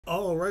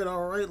All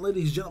right,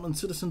 ladies and gentlemen,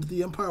 citizens of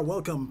the Empire,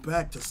 welcome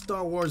back to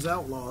Star Wars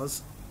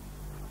Outlaws.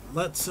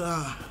 Let's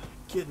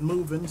get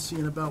moving,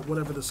 seeing about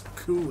whatever this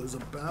coup is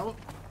about.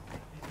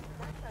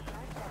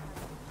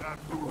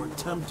 Or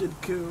attempted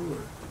coup,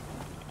 or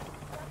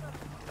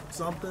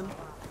something.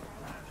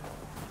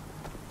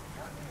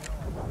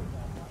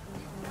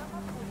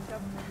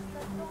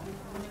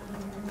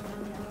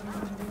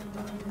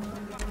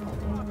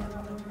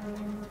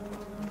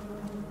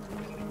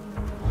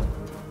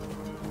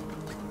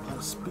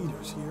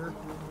 Speeders here.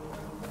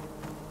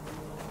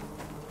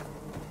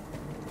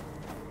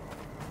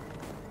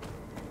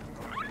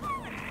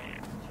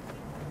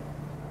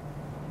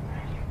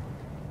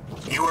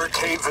 You are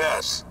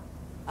Qi'ra?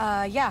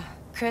 Yeah.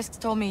 Krisk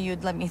told me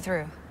you'd let me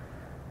through.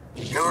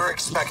 You were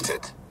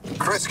expected.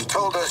 Krisk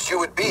told us you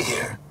would be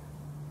here.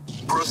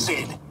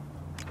 Proceed.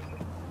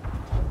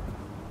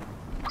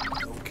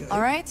 Okay.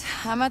 All right,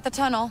 I'm at the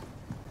tunnel.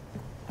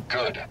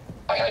 Good.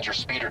 I had your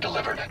speeder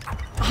delivered.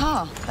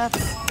 Huh,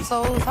 that's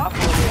so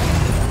thoughtful of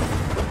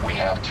you. We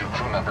have 2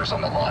 crew members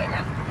on the line.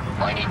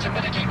 I need to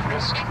mitigate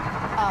risk.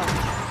 Oh,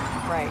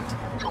 right.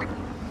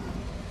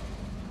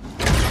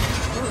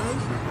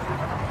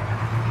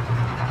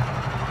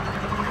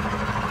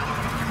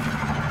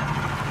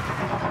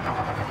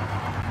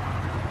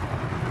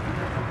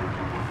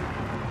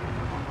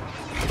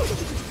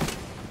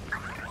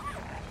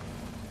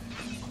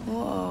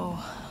 Whoa,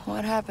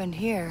 what happened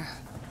here?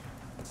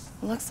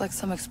 Looks like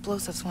some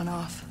explosives went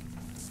off.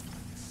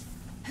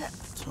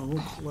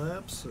 Tunnel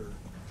collapse or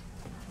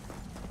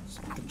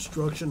some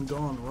construction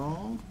gone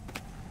wrong?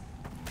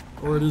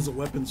 Or it is a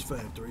weapons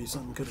factory.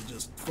 Something could have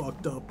just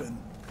fucked up and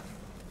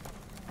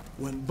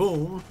went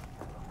boom.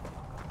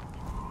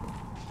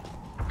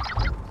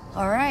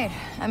 All right,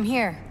 I'm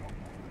here.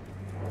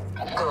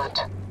 Good.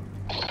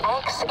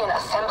 X in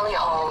Assembly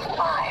Hall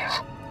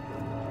 5.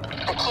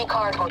 The key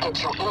card will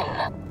get you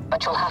in,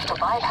 but you'll have to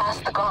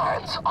bypass the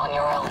guards on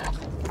your own.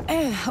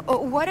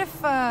 What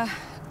if,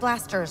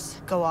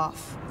 blasters go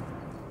off?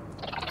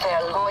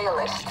 They're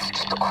loyalists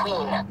to the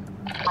Queen.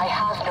 I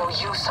have no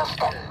use of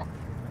them.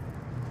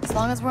 As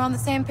long as we're on the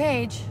same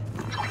page.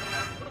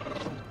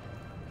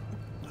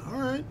 All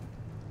right.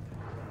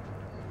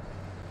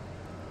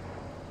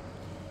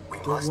 We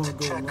Don't must wanna go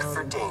check loud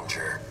for and-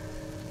 danger.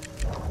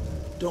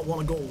 Don't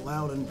want to go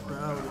loud and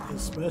proud,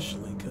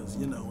 especially because,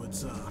 you know,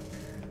 it's,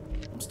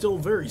 I'm still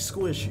very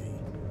squishy.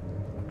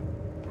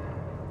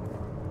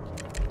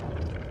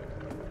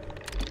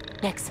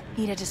 Nix,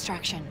 need a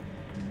distraction.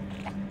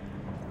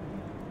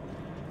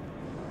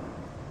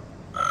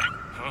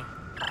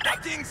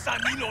 Dating sa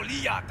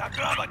Ninolia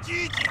tagraba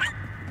Gigi.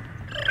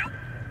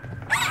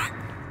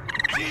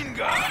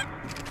 Jinga.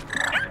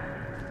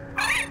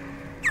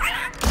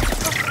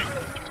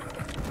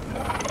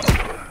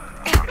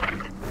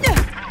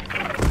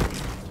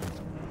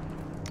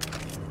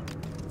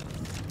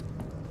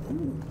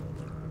 Ooh.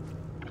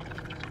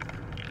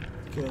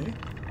 Okay.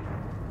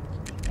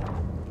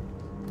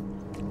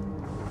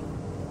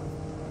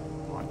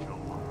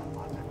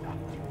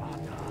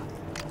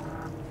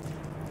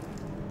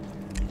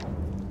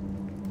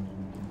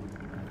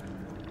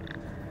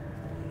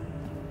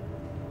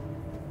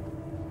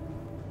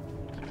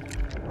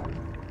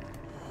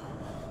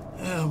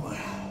 Oh my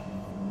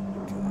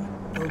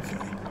God.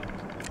 Okay.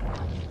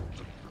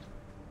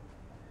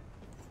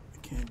 I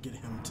can't get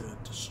him to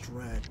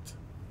distract.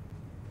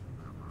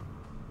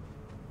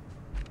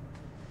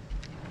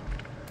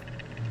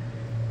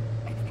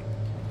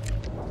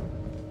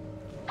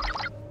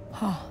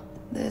 Huh.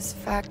 This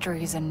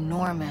factory's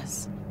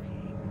enormous.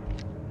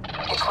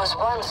 It was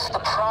once the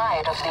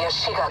pride of the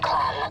Ashiga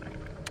clan,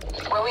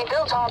 where we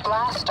built our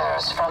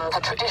blasters from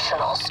the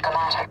traditional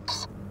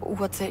schematics.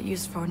 What's it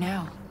used for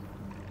now?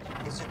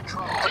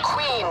 The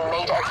Queen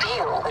made a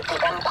deal with the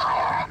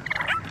Empire.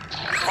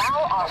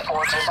 Now our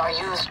forces are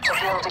used to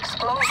build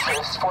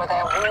explosives for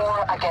their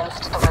war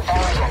against the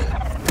rebellion.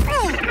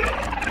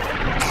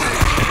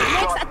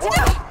 Nix, that's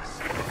enough!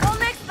 Well,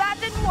 Nix, that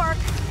didn't work.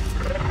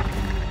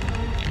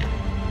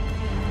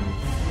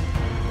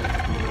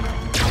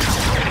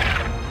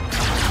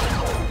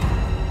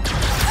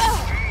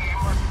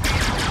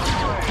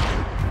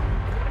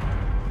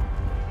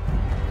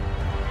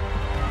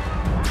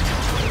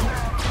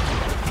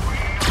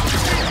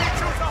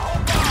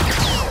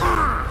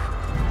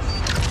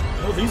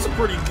 Oh, these are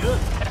pretty good.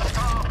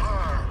 Stop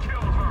her!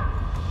 Kill her!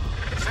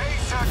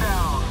 Chase her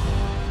down!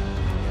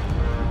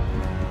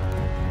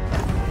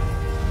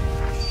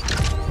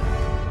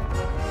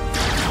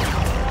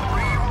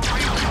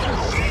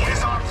 He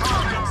is our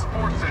target's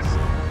forces!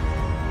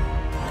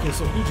 Okay,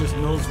 so he just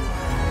knows what.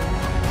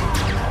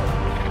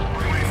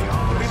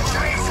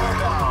 Chase her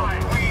down!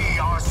 We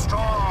are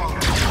strong!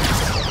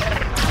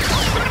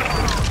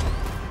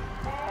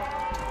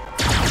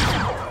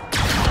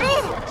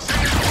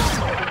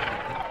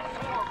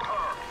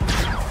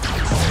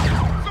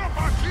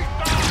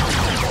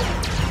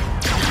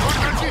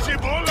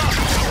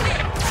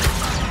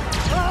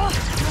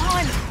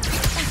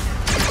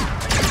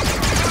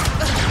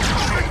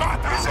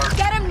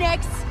 Get him,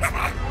 Nix!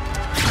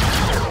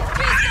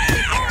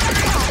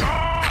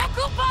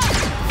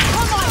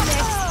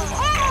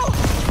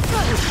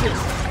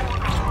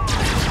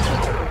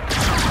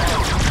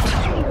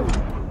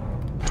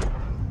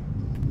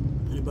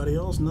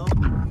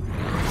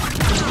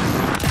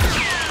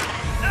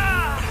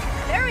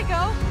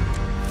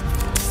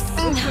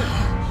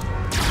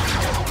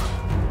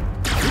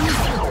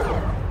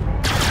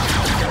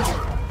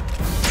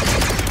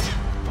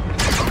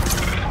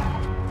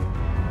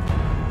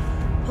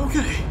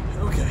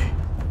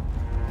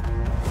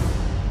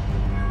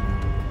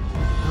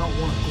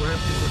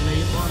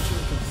 Grenade launcher,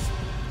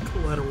 because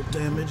collateral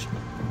damage.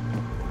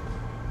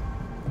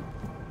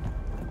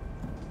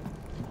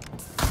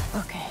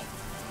 Okay.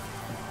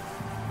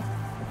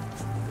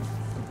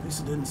 At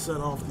least it didn't set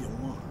off the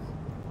alarm.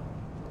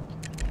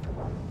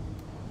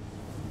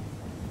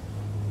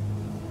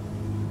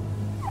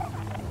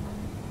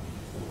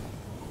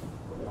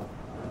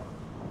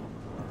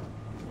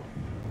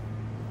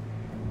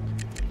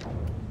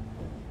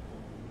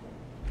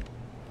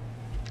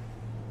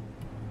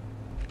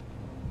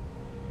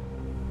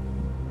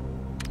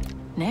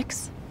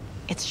 Nix,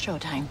 it's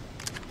showtime.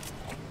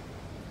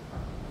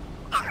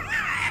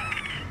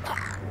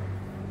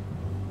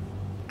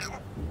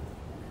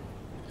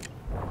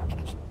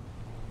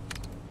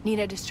 Need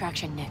a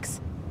distraction, Nix.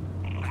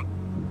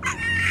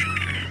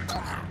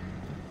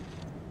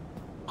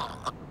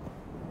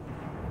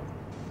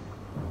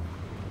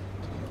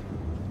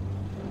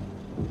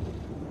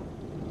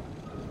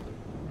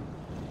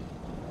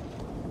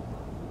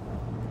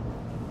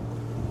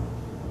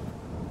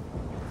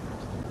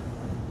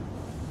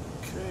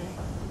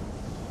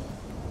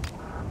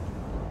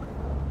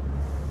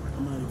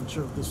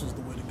 Sure if this was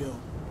the way to go.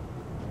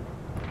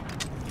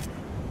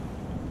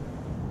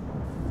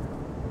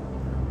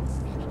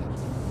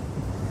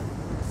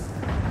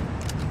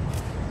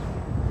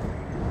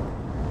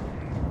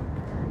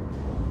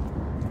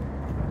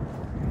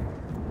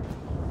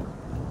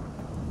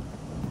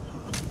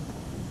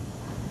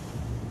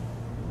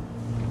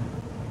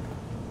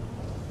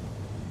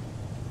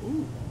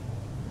 Ooh.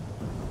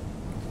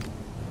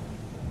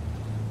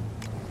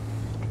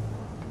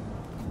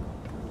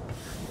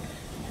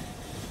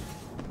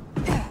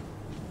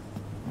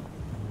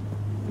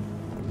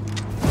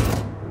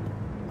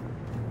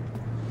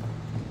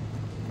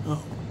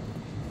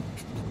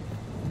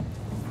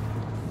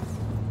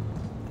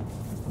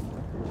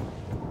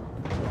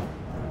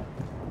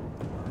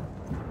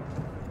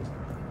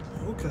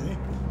 Okay,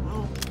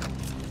 well,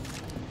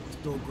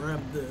 still grab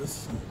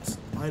this. It's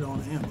light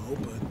on ammo,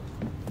 but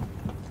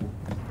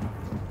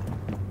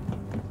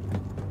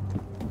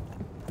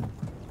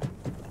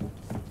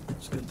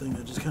it's a good thing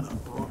that just kind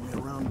of brought me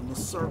around in a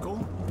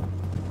circle.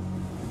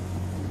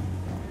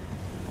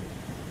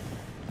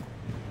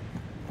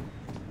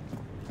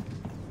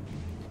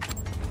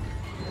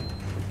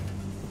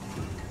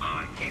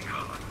 My key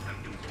cards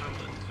have been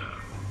stolen, sir.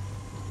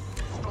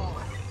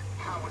 Stolen?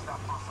 How was that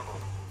possible?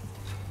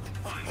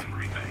 My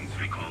memory banks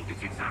recalled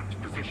its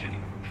exact position.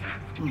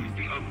 Theft is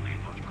the only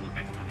logical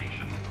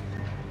explanation.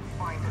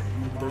 Find it.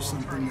 Maybe there's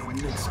something that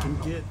Nix can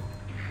get.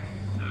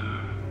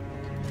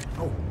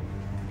 Oh.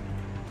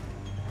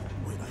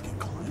 Wait, I can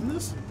climb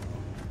this?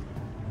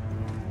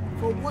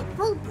 For what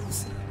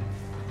purpose?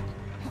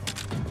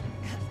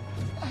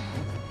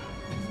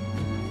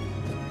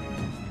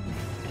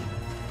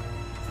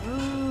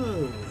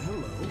 Oh,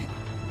 hello.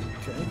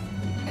 Okay.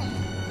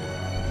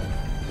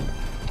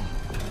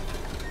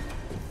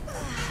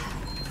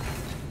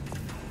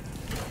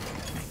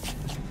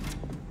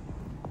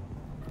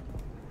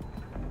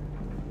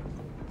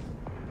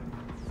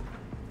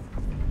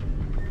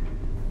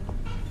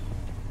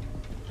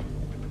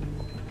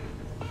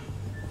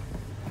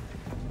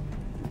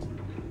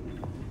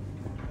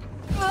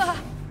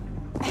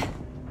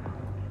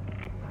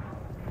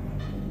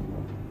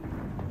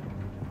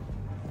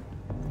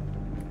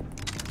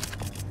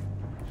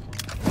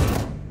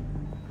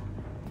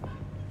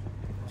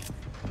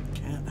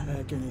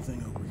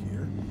 Anything over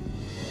here?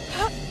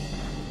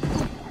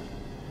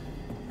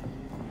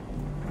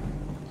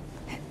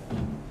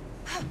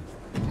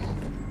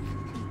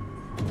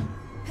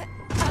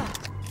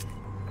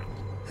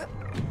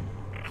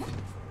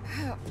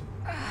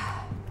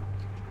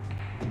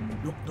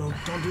 Nope,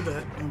 don't do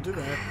that. Don't do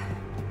that.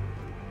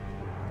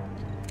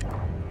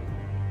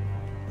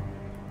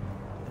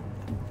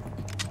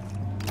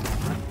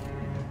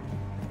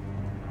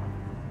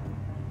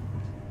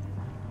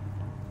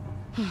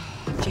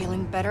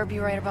 Jalen better be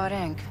right about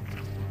ink.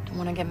 Don't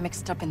want to get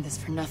mixed up in this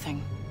for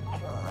nothing.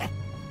 Okay.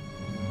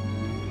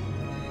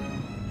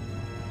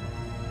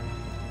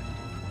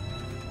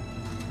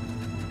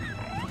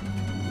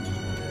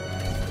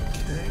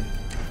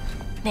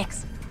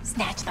 Nix,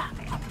 snatch that.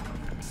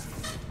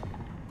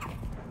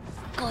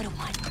 Good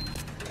one.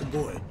 Good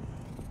boy.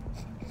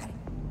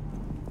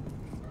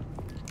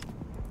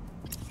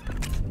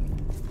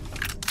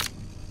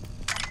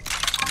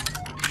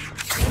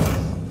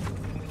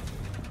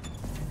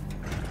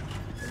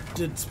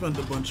 Did spend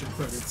a bunch of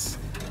credits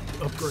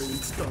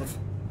upgrading stuff.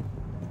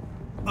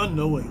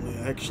 Unknowingly,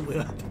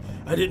 actually.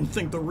 I didn't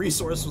think the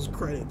resource was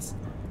credits.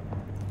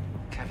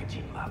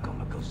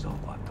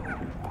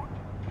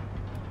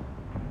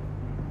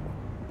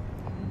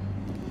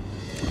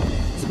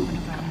 Someone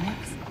around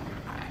Nix.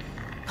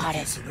 Got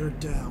it. So they're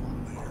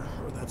down there.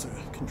 Or that's a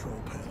control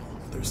panel.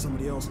 There's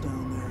somebody else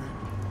down there.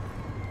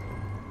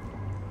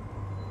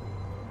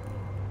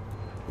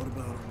 What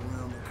about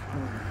around the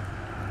corner?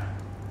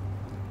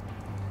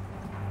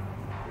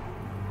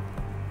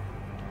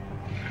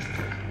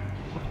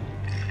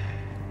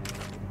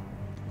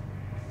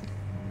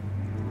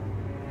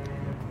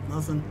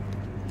 Nothing.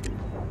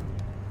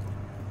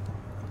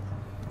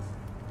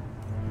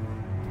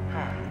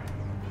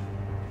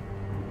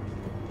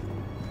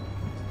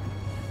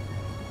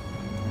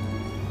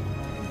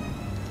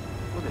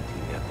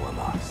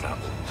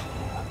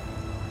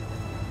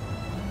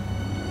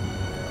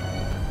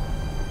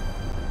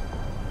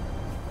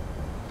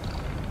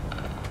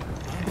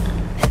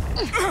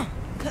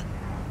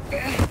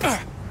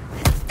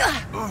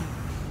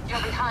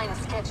 You're behind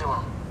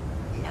schedule.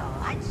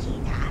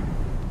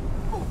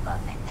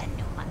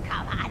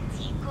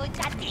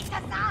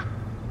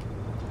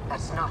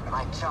 That's not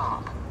my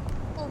job.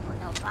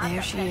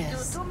 There she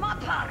is.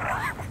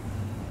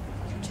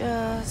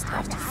 Just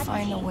have to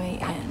find a way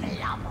in.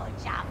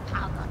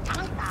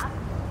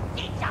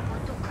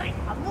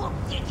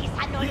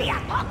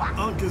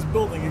 Unk is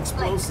building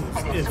explosives.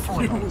 If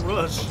you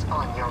rush, It's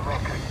on your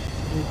record.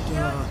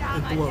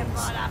 it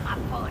blows.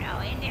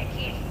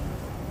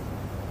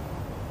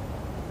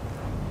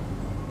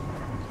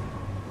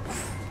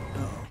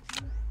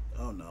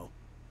 Oh no.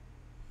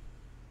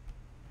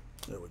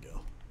 There we go.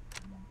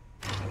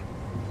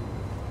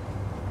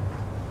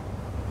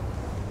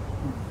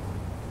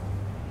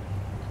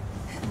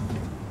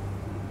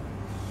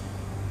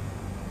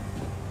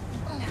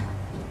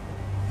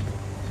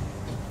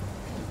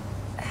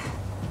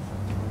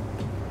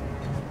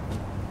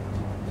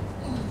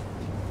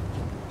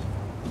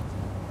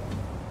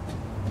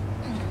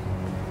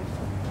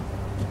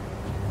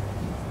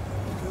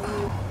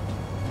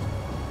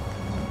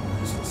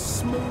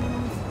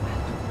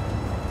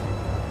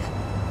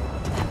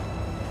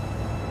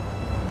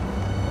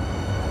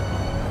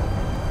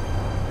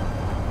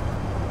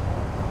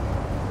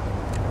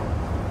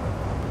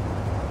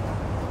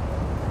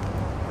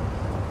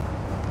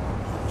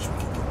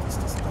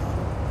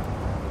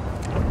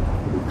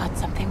 Got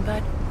something,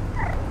 bud?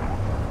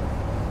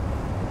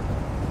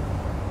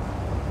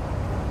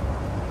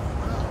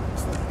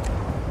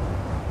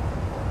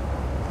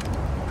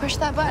 Push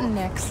that button,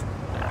 Nix.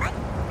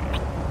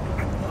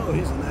 Oh,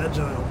 he's an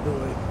agile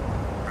boy.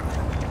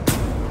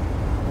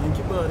 Thank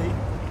you, buddy.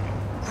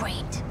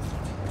 Great.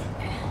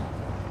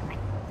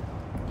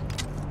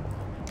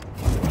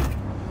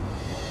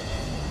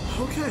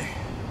 Okay.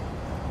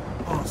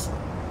 Awesome.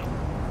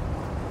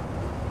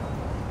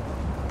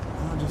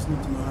 I just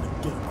need to know how to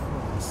get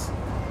across.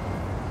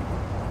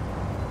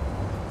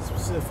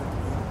 Specifically.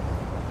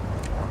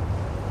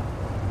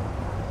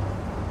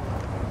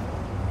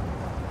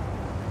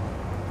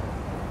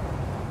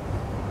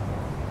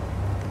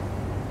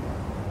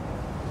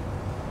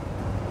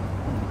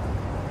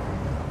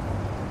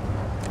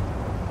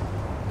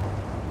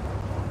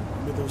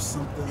 Maybe there's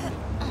something.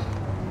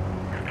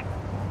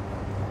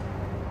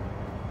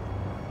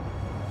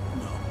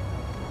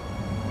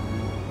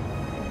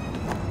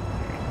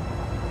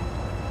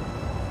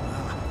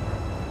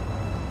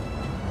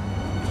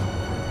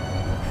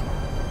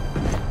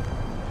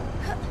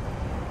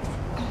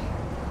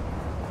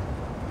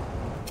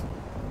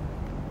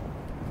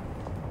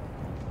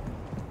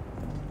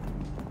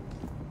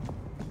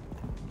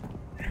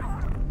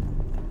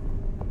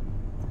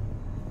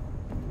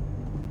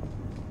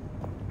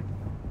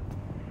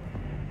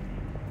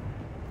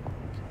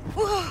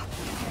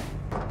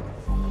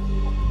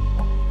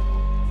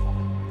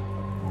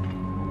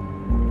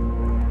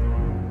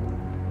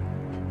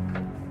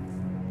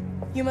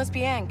 You must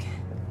be Ankh.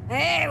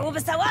 Hey, uba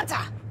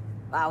sawata!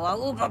 Wawa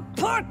uba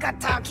porka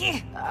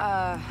taki!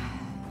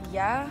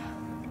 Yeah?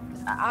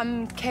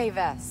 I'm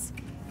K-Ves.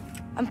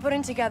 I'm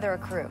putting together a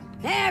crew.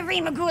 Every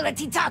magula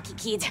titaki,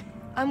 kid.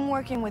 I'm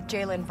working with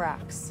Jalen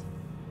Vrax.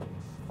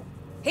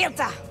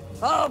 Hilta,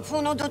 o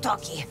puno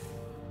dutoki.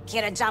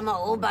 Qi'ra jama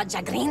uba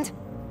jagrind?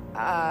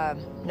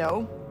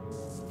 No.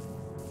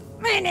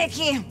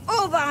 Meneki,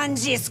 uba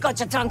anji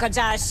skocha tonka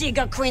ja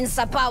shiga queen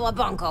sapawa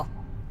bonko.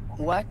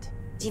 What?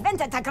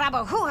 Diventa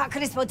tagrabo huha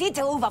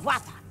crispodita uva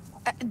wata.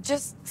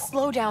 Just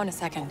slow down a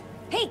second.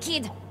 Hey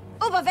kid,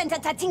 uba venta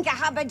tatinka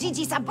haba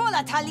gigi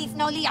sabola talif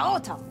no lia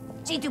auto.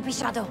 G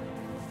dupishado.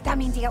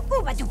 Damindia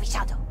uba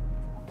dupishado.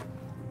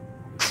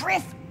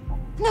 Chris,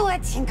 no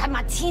etinka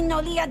matino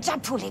lia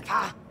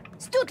japulipa.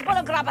 Stut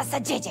bolograba sa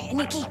jeje,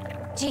 Niki.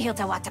 G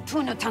hilta wata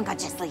puno tonka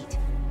just lead.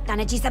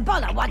 Dana g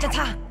sabola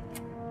wajata.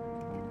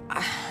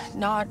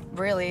 Not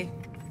really.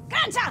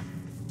 Ganja!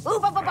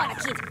 Uba babana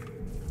kid.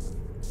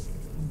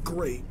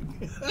 Great.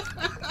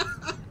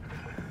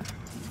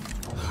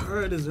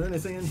 Alright, is there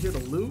anything in here to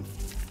loot?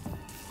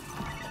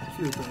 A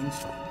few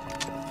things.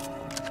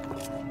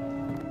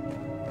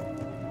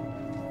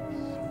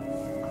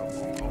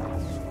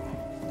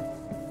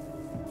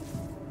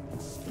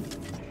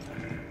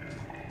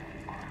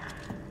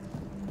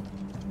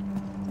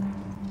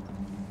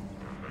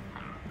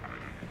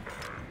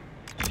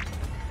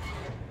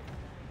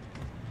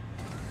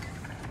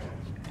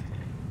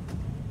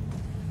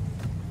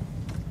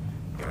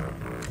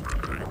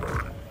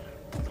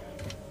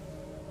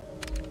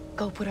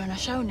 Go put on a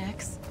show,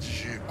 Nix.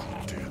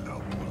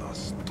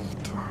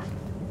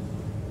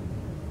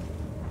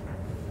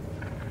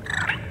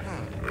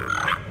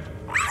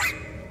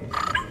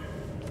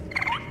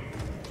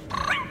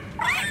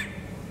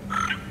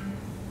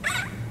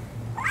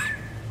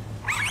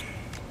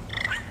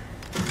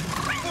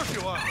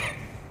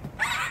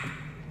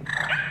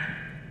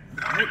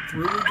 Alright,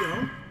 through we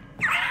go.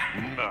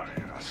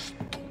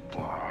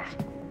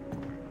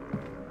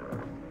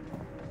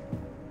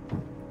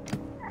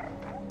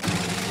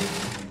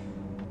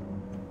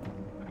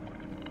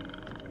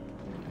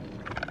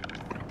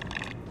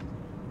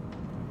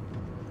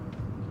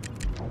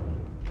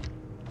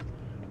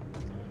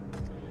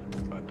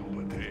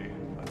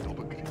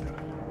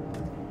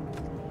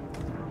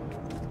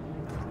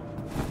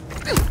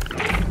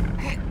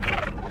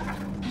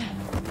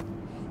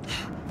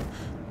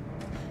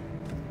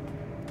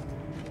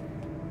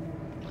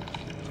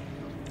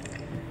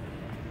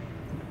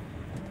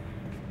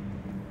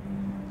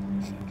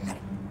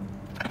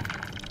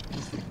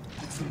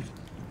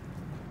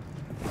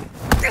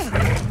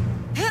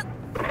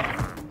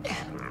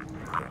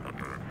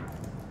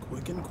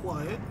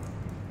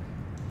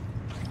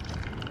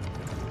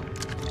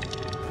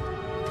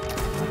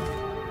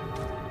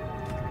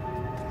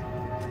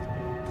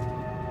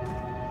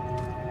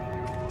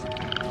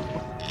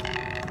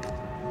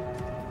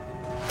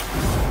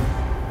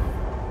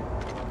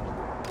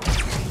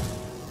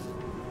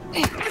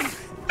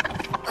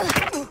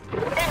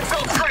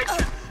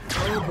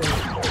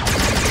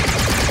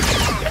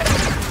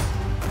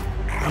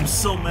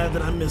 so mad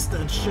that I missed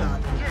that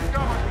shot. For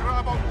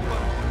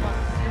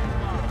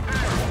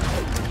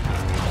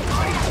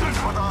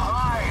the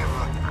hive!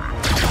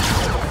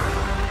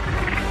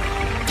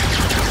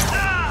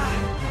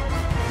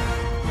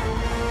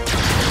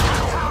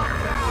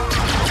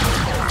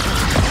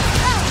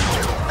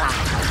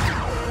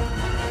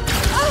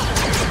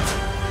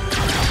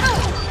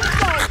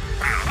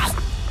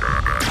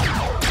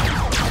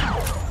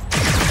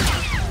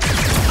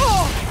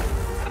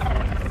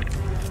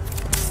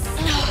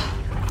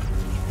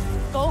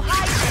 Go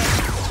hide there.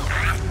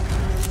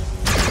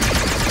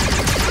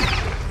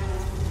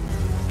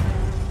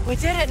 We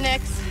did it,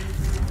 Nix.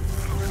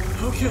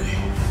 Okay.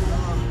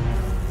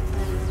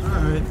 All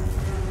right.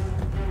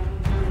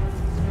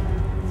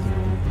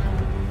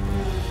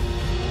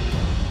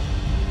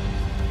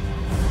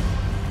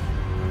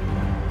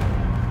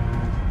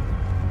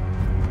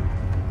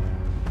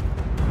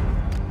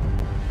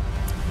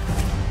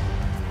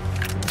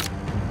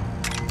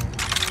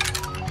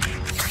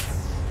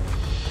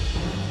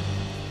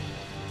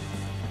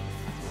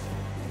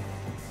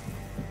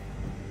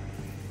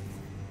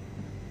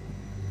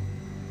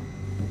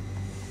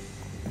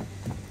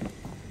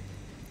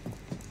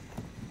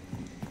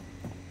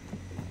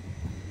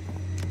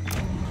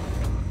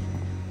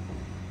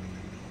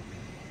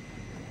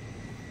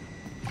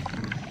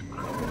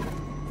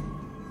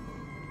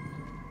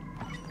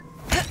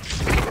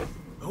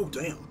 Oh,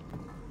 damn.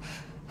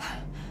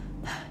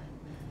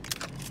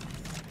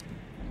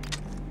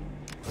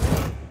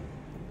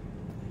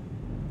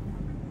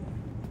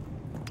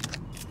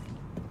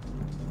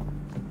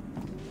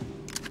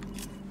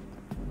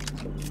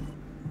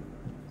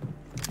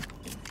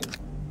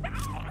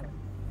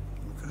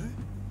 Okay.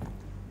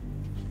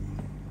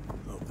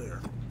 Oh,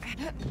 there.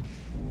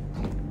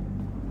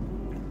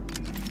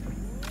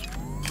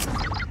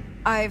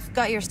 I've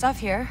got your stuff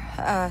here.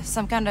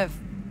 Some kind of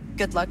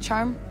good luck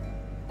charm.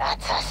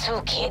 That's a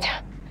Sukid.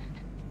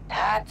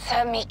 That's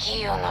a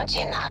Mikiyo no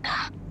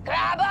Jinaka.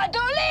 Grab a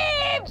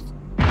leaves!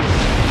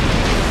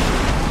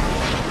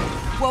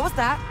 What was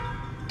that?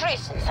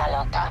 Tristan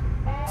Salota.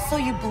 So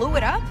you blew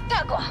it up?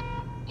 Tagwa.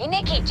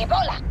 Ineki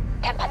Jibola.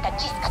 Tempata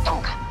Jiska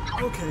Tonka.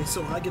 Okay,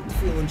 so I get the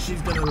feeling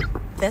she's gonna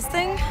This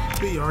thing?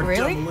 be our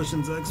Really?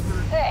 demolitions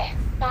expert. Hey,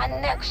 my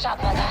neck shot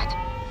for that.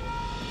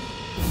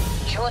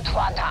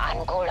 Chutwanda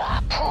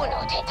Angula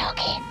Puno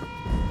Titoki.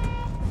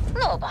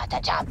 No bata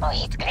Japo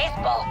hit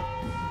Crispo.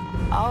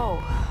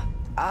 Oh,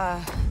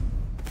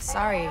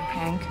 sorry,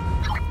 Hank.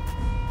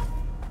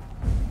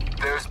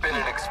 There's been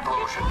an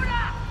explosion.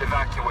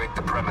 Evacuate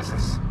the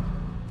premises.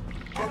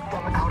 Get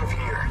them out of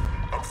here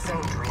and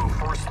send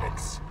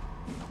reinforcements.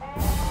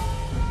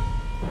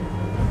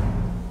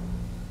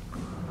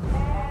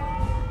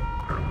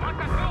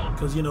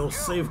 Because, you know,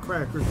 save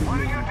crackers could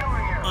mean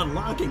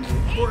unlocking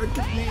it, or it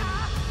could mean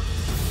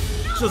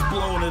just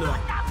blowing it up.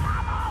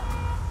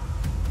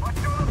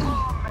 Let's do the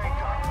bomb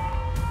maker.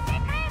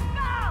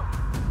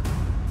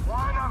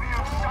 One of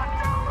you shut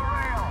down the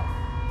rail.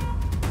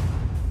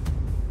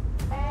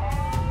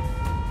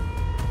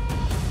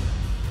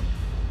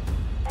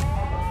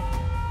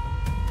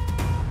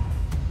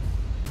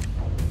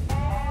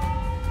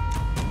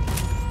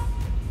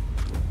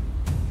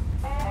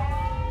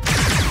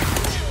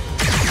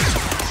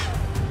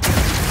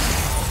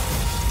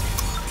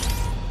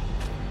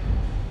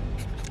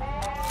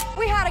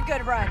 We had a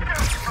good run.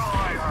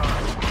 Destroy her.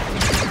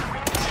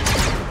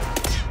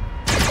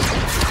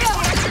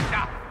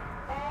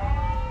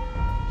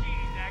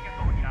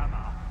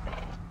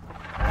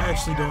 I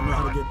actually don't know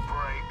how to get...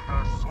 Break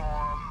the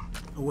swarm.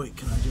 Oh, wait,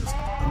 can I just...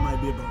 I might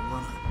be able to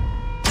run it.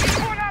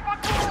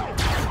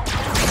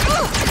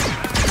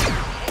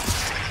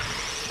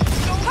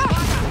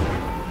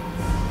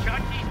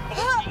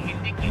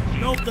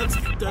 Nope,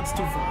 that's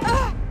too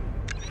far.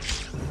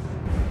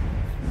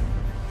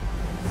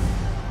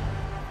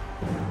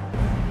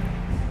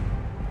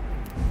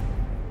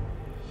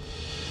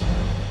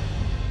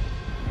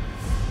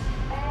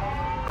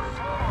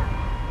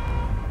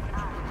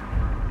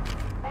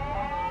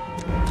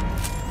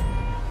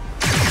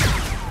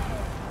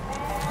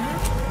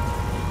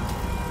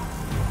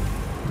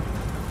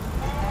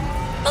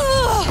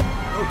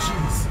 Oh,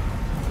 jeez.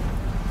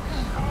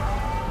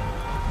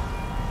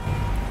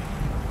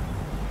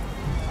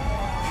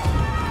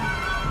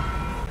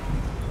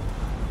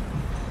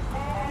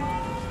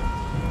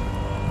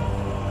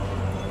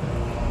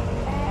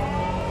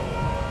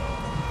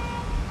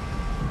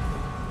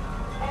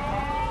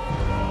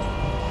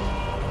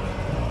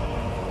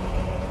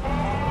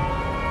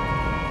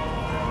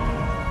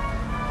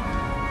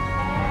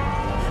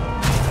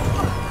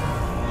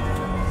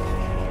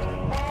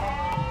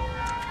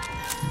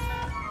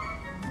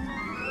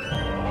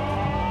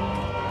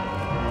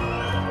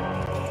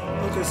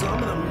 Okay, so I'm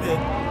gonna admit,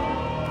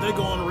 they're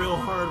going real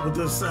hard with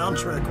this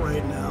soundtrack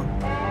right now.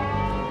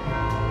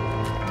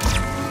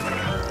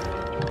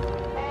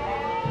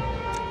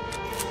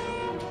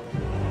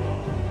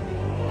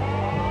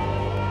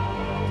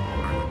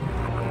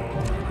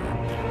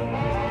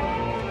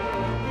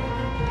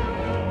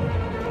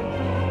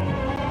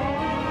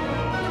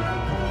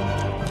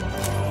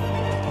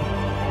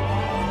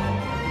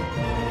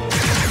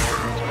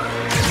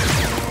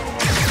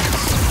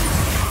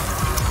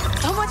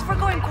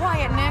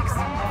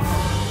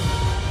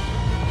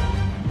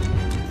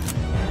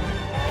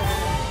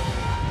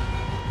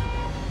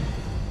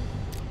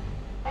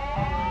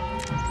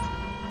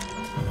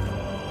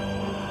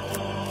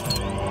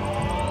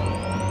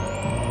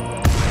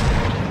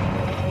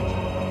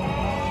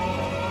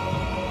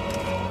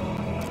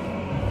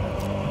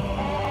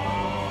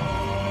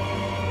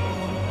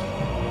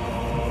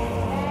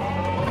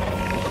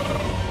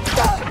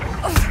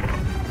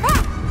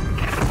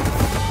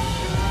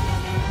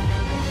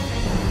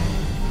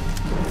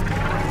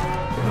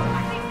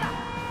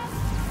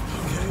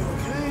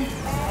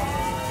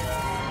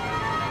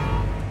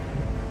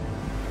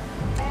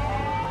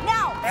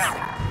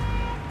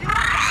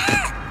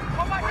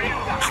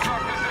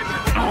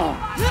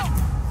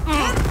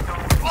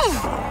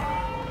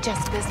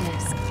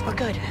 We're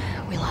good.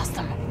 We lost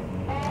them.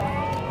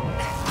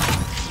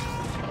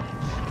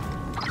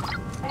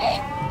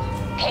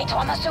 Hey,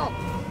 Thomasu.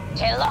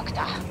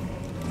 Jelokta.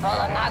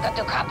 Volanaga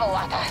to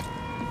Kapawata.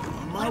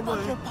 On my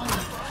way.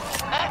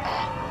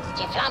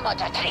 Stiflamo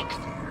ta tricks.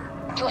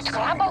 Tut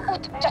krabo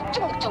ut ta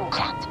tung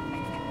krat.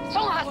 So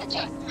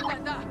hatache.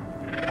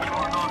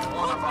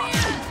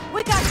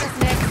 We got this,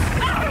 Nick.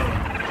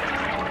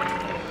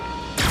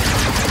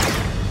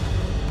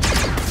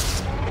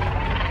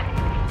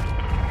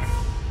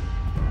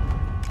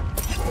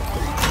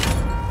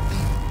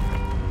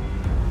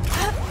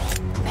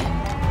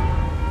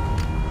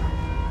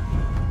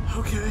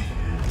 Okay.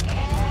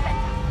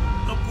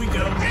 Up we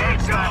go.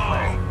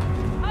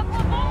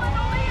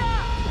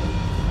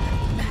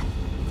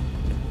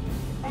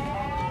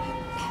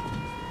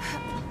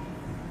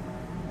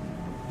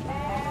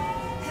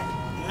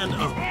 And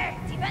up.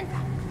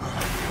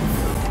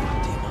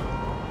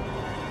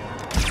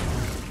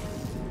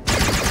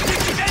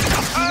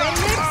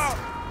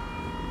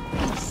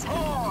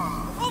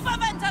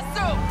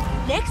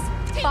 Nix,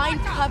 find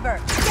cover.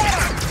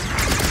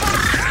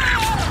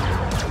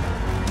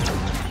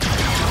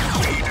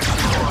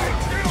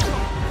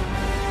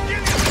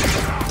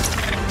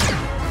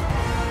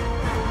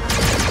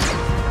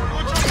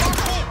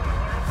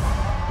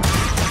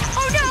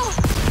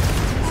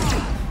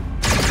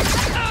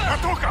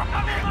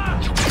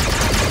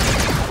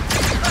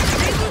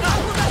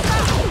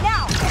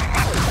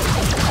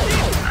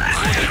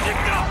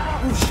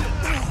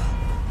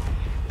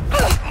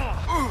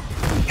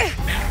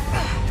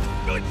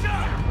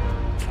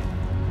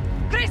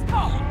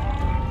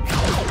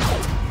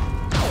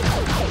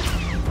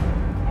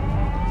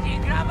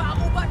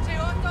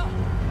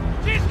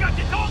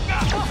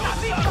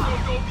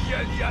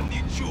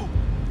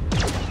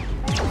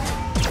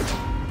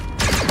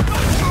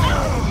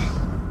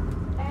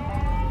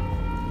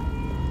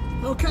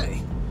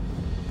 Okay.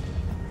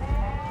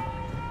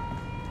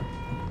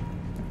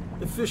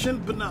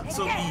 Efficient, but not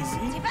so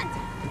easy.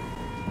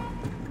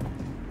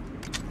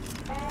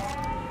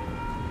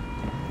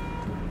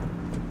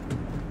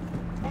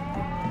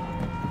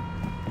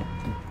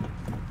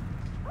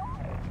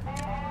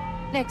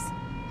 Nix,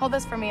 hold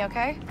this for me,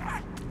 okay?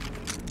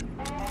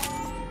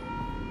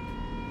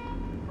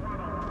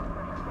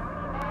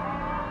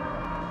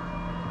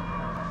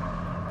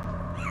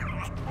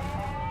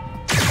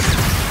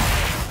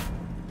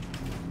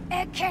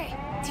 Okay,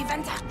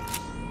 Tiventa.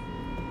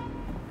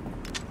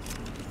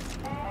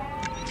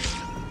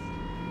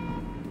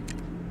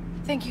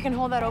 Think you can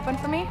hold that open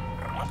for me?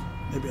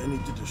 Maybe I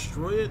need to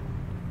destroy it.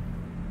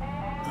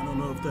 I don't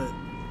know if that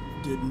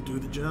didn't do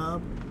the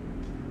job.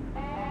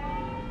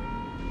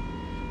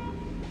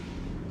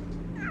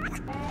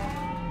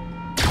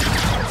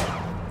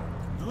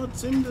 No, it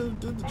seemed to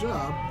do the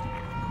job.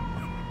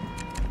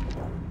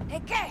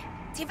 Okay,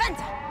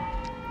 Tiventa.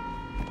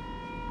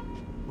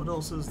 What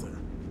else is there?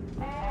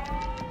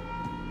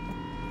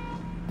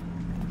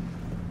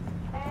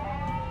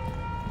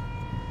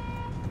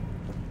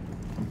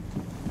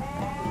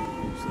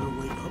 Is there a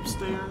way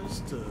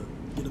upstairs to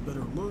get a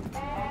better look?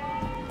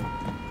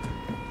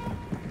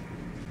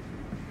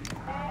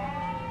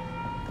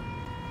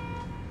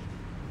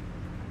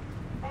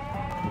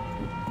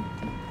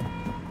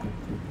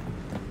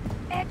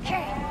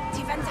 Okay,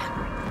 Tiventa.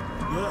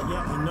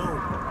 Yeah, I know.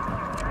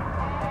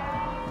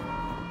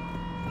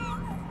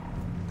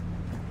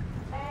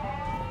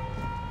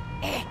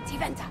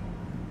 Tiventa.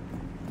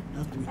 I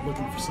have to be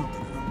looking for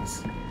something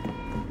else.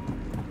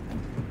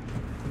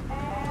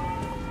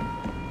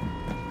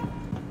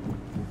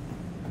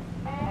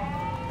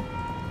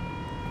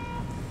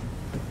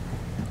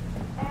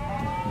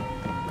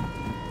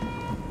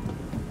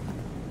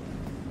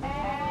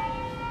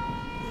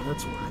 Yeah,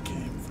 that's where I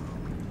came from.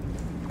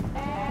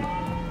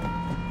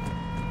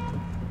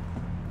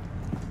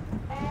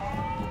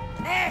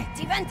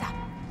 Tiventa.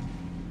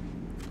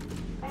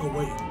 Oh,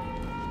 wait.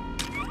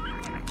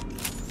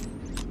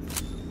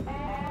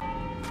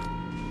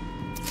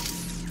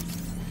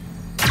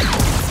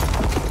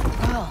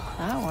 Well,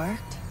 that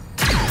worked.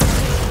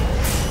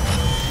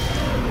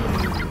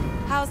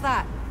 How's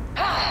that?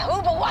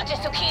 Uber watches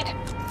to kid.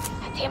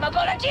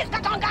 Timabola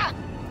Jiska Tonga.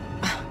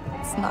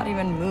 It's not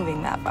even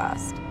moving that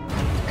fast.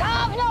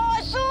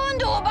 Kavno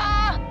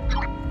Sunduba.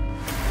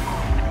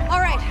 All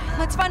right,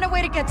 let's find a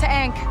way to get to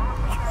Ankh.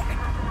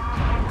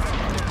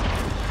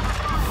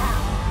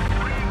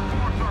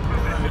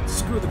 Alright,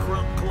 screw the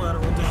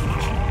collateral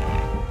damage.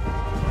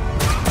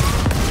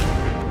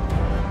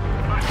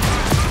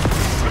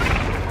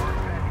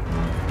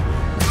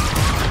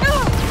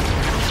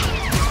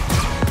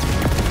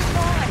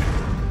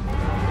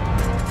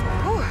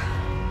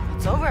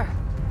 It's over.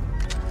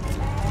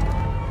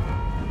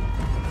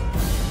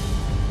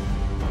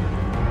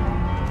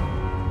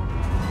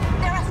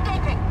 They're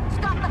escaping.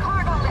 Stop the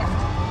cargo lift.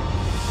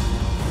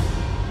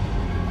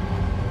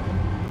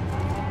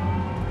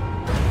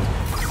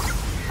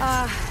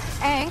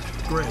 Ankh,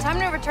 Great. time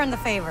to return the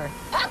favor.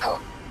 Paco.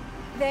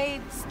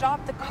 They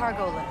stopped the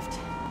cargo lift.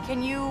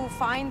 Can you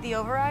find the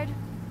override?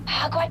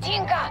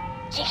 Aguatinka.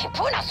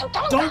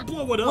 Don't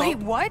blow it up! Wait,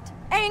 what?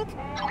 Ankh?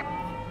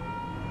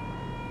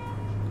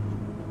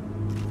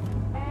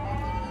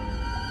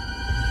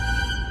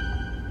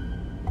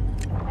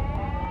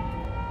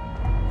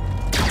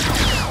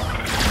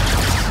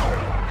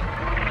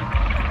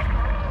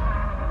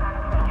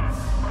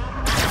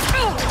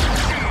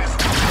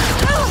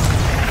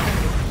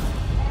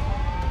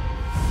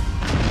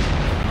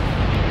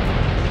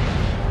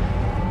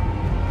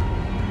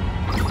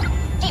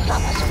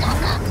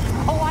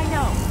 Oh, I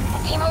know.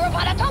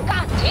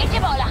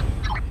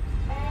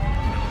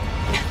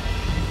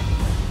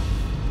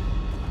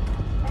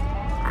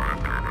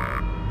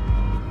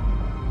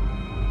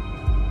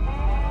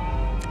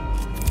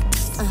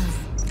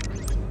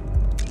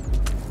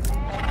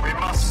 We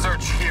must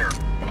search here.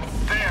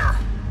 There.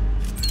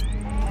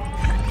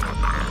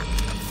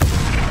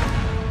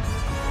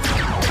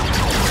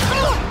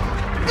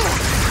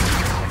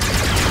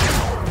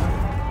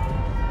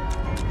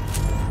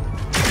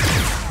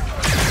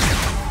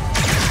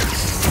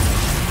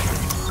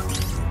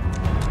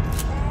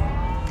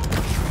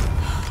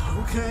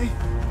 Okay.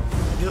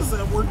 I guess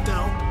that worked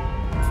out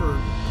for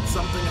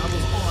something I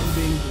was on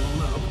being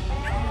blown up.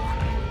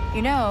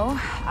 You know,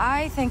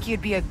 I think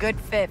you'd be a good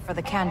fit for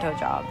the Kanto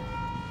job.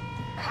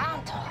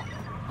 Kanto?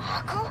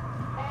 Haku?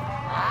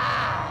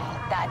 Ah,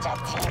 daja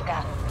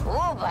tinga.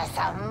 Uba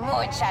sa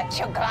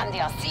muchacho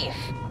grandiosif.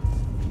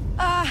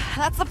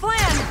 That's the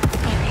plan.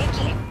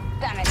 Iki,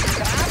 dame tu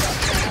grado,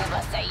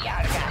 uba sa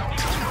yarga.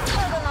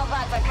 Todo no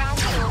bata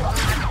kanto,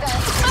 magda.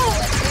 So,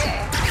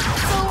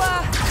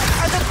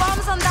 are the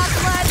bombs on that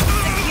sled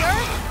secure?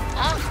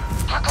 Huh?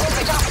 Haku,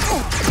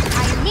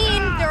 I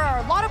mean, there are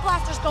a lot of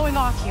blasters going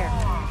off here.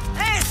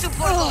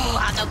 Suporto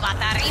buhado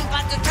bata rimpa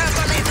tu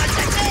turbo laser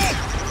chate.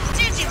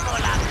 Gigi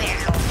bola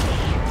bello.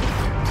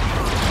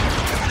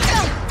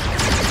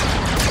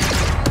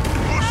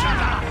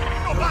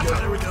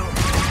 There we go.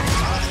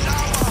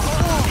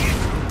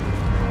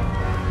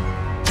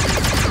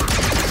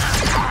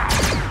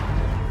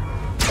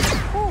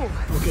 Ooh,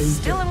 Okay, he's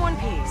still dead. in one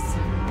piece.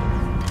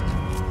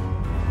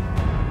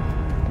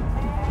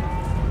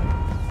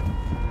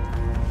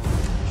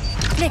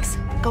 Nix,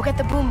 go get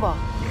the boom ball.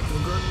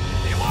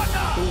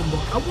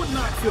 I would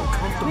not feel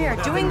comfortable. We are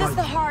doing this having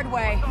the hard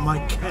way. my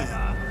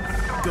cat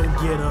go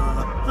get a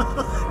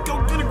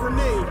go get a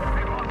grenade.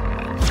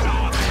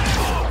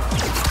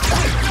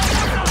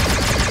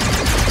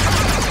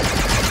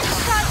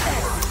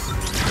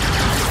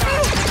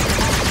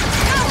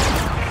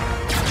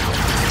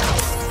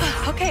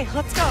 Okay,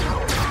 let's go.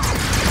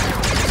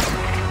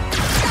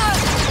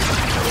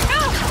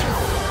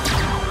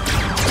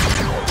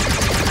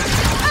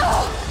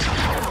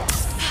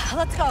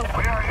 Let's go.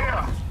 We are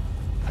here.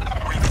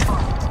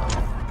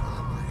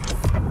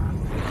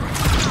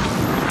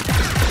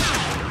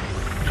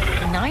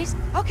 Nice.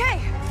 Okay.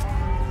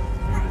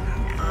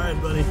 All right,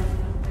 buddy.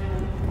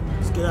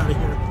 Let's get out of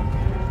here.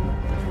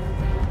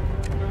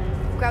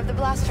 Grab the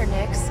blaster,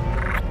 Nix.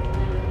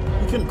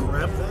 You can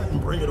grab that and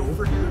bring it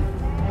over here.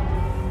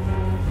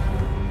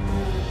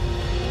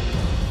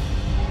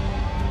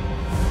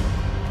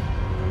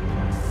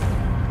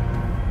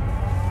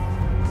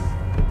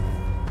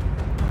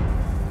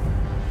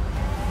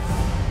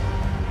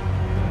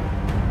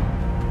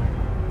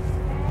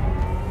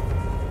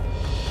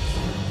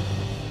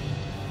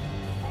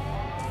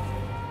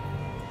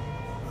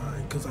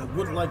 Because I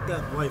would like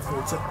that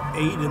rifle to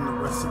aid in the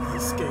rest of the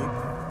escape.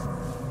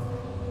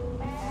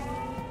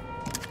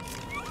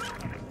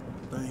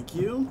 Thank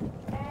you.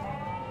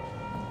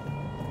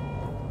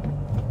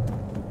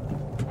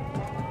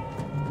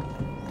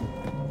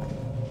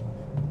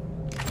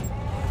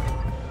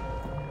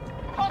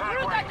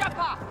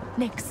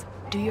 Nix,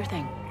 do your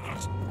thing.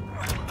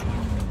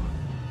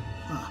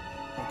 Huh.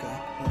 Okay.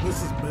 Well,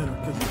 this is better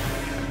because it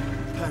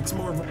packs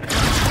more of a...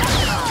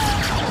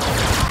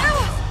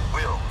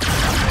 Will.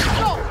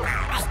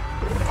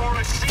 For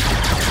a sheep.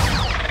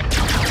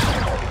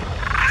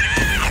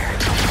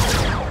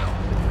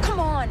 Come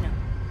on.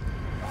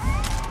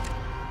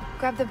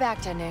 Grab the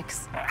Bacta,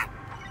 Nix.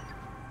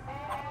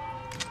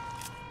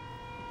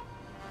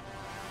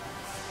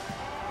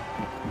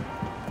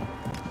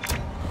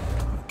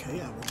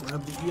 Okay, I will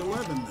grab the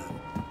E11 then.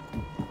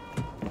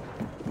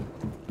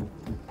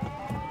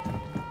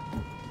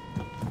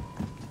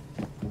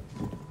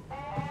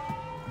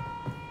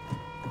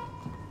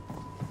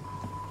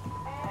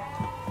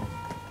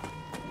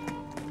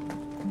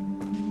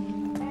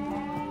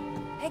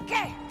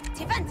 Okay,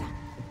 Tiventa.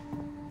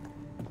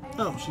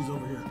 Oh, she's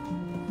over here.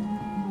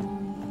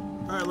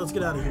 All right, let's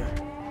get out of here.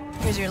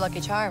 Here's your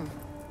lucky charm.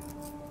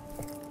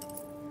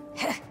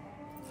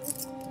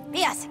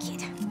 Biasa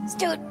kid.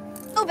 Stud,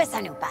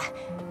 ubesanupa.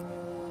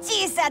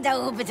 Chisa da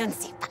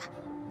ubedunsipa.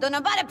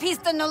 Donabara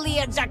pisto no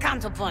lia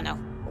jacanto pono.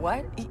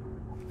 What?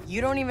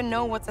 You don't even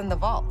know what's in the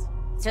vault.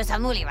 Susa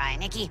mulira,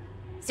 Nikki.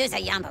 Susa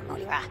yamba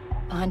mulira.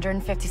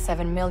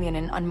 157 million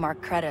in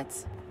unmarked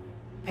credits.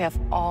 Pay off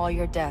all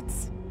your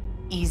debts.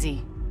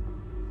 Easy.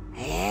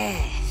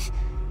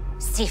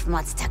 Sif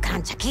mods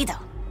takan chakido.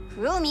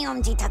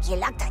 Rumium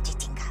jitakilakta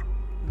jitinga.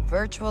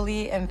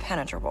 virtually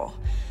impenetrable.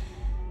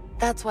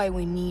 That's why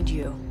we need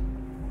you.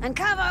 And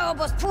kava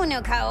obos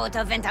punu ka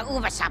oto venta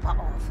ubashapa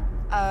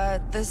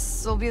of.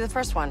 This will be the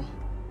first one.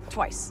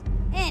 Twice.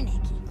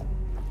 Eneki.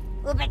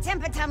 Uba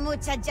tempeta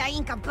mucha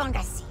jainka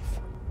bungasif.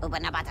 Uba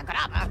nabata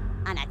graba.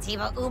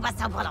 Anativo uba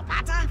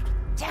sabolopata.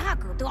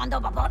 Tehaku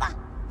duando babola.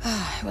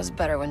 It was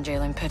better when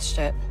Jalen pitched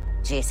it.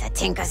 Jisa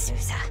tinka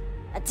susa.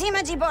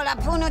 Atima jibola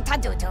punu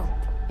taduto.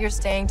 You're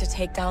staying to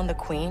take down the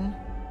queen?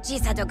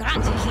 Jisa do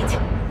grande hit.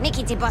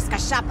 Niki ti bosca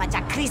shapa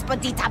ja crispo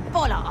di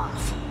tabola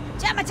off.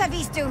 Jamata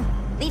vistu.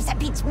 Leaves a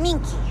beach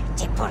minky.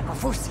 Je porco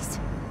fusis.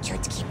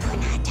 Chutki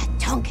puna da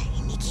tonka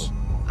iniki.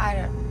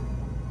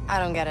 I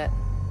don't get it.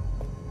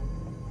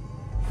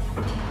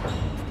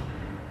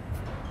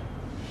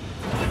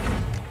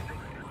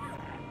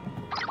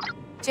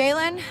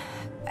 Jalen,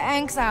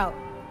 Ank's out.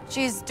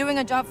 She's doing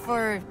a job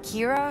for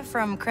Qi'ra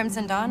from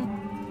Crimson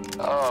Dawn.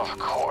 Of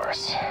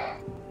course.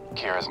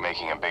 Qi'ra's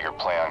making a bigger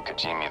play on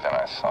Kajimi than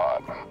I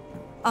thought.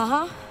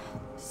 Uh-huh.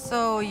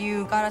 So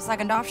you got a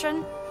second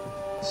option?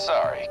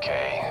 Sorry,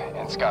 Kay.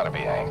 It's gotta be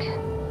Hank.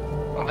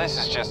 Well, this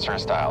is just her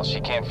style. She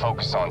can't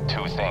focus on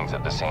two things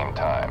at the same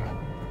time.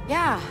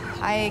 Yeah,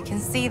 I can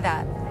see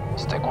that.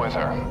 Stick with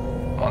her.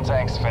 Once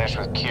Hank's finished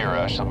with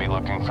Qi'ra, she'll be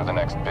looking for the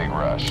next big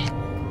rush.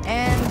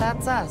 And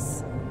that's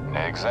us.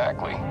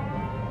 Exactly.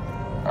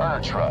 Earn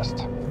her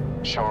trust.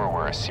 Show her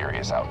we're a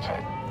serious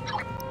outfit.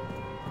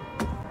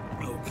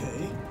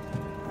 Okay.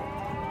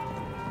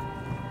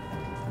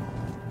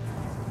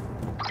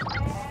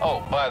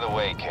 Oh, by the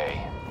way,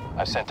 Kay,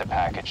 I've sent a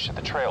package to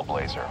the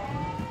Trailblazer.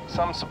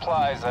 Some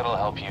supplies that'll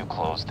help you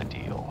close the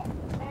deal.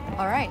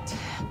 All right,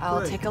 I'll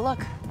Great. take a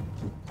look.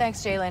 Thanks,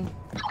 Jalen.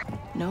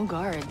 No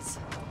guards.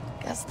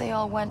 Guess they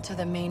all went to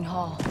the main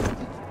hall.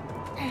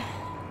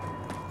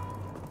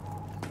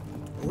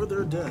 Or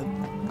they're dead.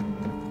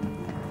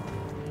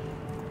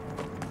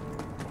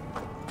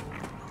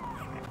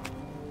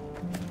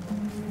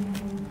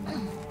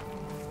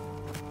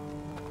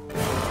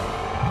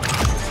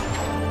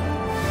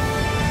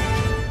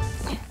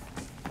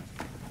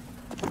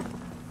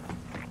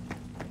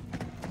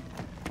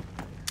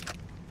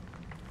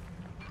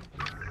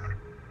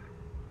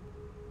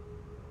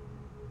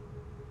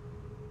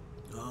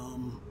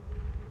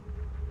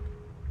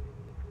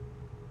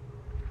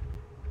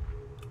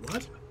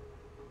 What?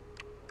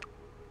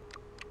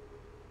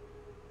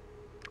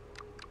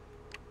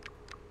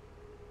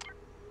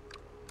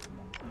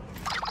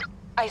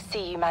 I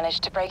see you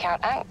managed to break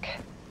out Ankh.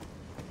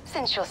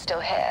 Since you're still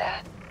here,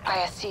 I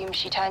assume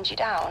she turned you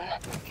down.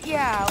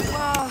 Yeah,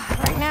 well,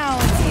 right now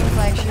it seems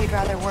like she'd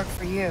rather work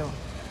for you.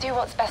 Do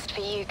what's best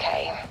for you,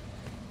 Kay.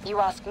 You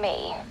ask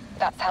me,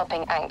 that's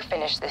helping Ankh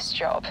finish this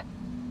job.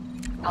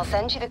 I'll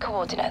send you the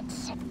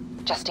coordinates,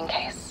 just in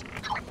case.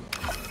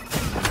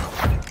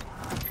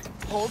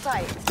 Hold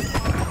tight.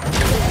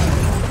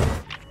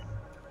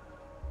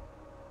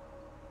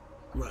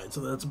 Right,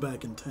 so that's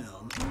back in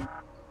town.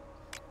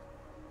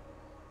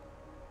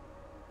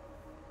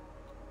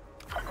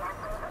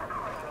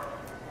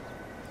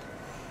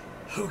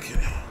 Okay,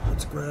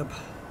 let's grab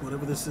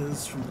whatever this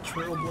is from the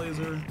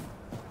Trailblazer.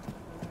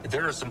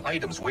 There are some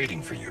items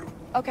waiting for you.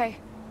 Okay.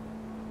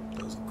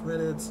 Those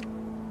credits.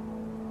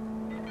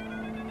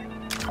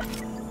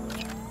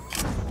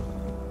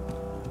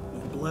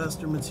 New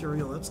blaster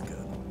material, that's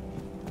good.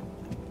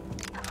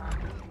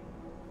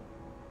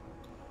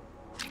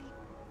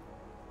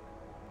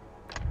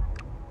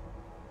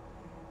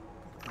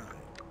 Alright.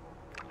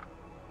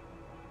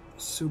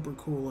 Super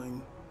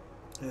cooling.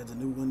 Adds a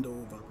new window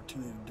of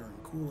opportunity during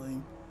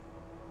cooling.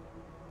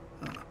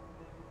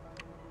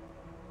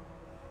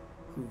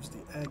 Improves the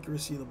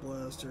accuracy of the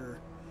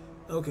blaster.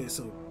 Okay,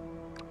 so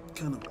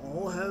kind of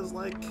all has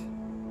like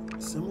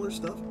similar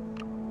stuff.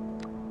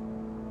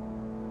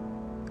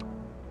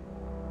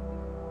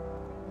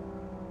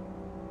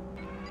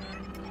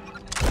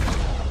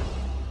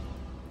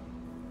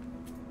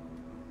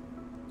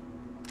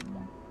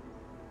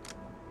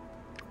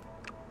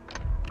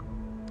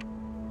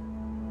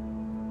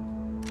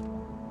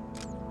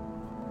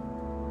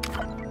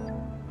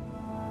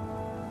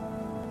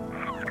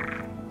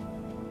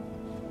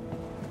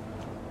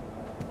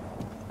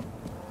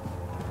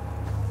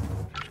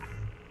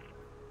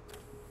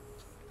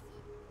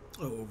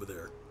 Oh, over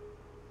there.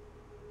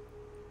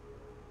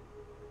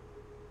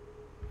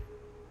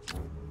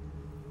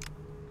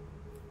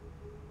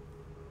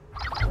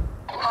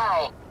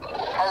 Hi.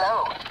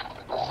 Hello.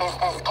 Is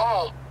this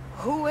Kay?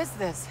 Who is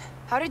this?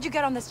 How did you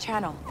get on this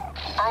channel?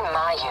 I'm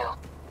Mayu.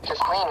 The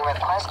Queen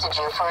requested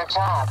you for a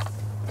job.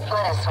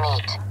 Let us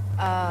meet.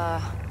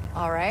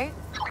 All right.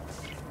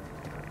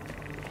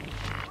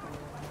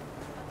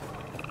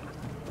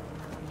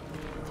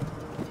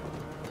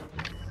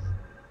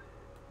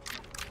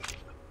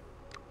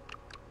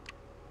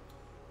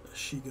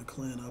 Shiga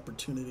clan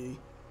opportunity.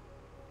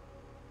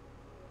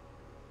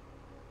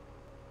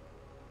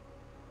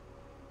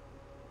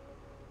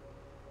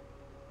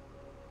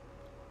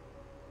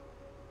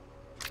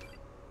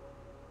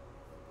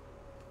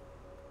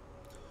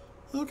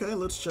 Okay,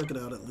 let's check it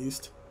out at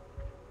least.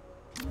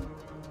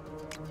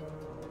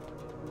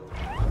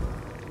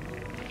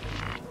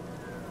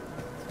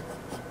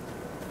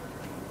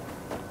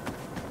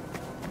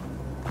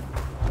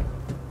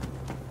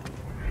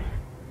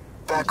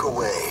 Back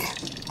away.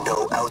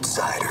 No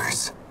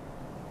outsiders.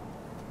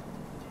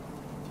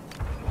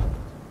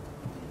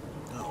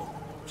 Oh,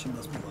 she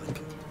must be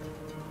like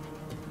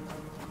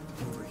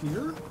over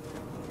here?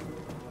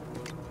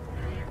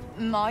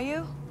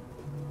 Mayu?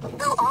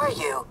 Who are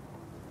you?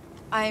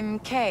 I'm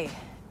Kay.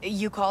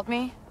 You called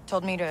me?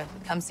 Told me to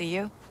come see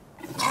you?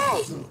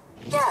 Kay.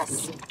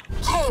 Yes.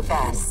 Kay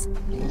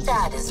Vess.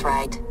 That is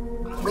right.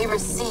 We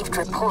received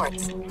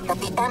reports that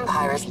the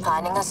Empire is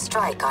planning a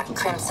strike on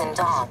Crimson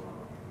Dawn.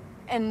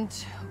 And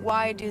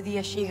why do the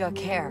Ashiga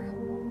care?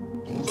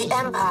 The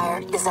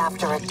Empire is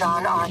after a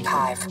Dawn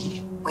archive.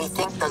 We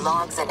think the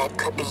logs in it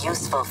could be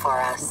useful for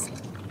us.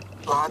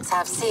 Logs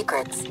have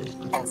secrets,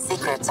 and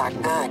secrets are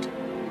good.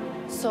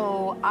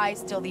 So I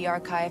steal the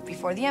archive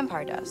before the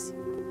Empire does?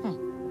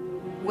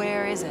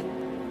 Where is it?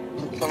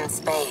 In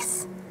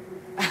space.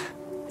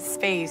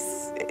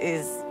 Space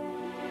is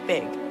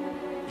big.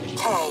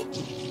 Kay,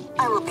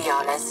 I will be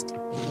honest.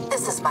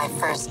 This is my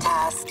first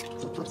task.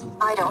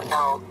 I don't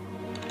know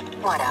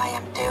what I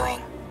am doing.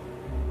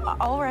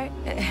 All right.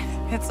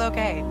 It's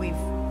okay. We've,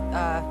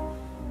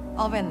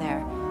 all been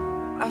there.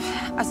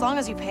 As long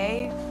as you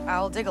pay,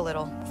 I'll dig a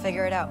little.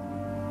 Figure it out.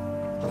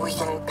 We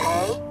can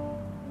pay?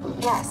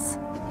 Yes.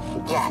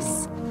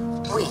 Yes.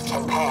 We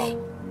can pay.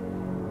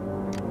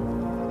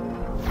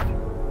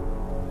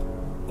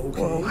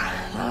 Okay. Whoa,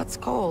 that's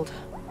cold.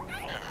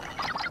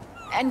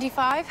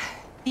 ND5,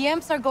 the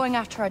Imps are going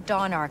after a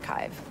Dawn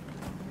archive.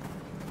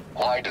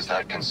 Why does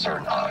that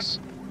concern us?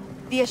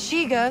 The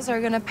Ashigas are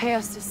gonna pay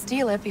us to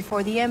steal it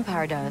before the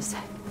Empire does,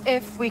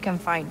 if we can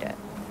find it.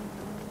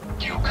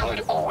 You could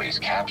always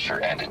capture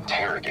and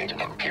interrogate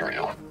an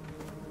Imperial.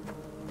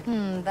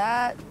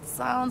 That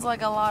sounds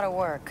like a lot of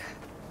work.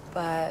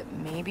 But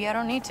maybe I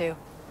don't need to.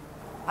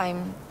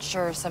 I'm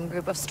sure some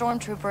group of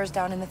stormtroopers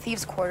down in the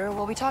Thieves' Quarter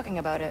will be talking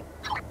about it.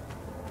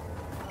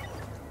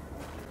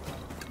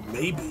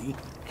 Maybe.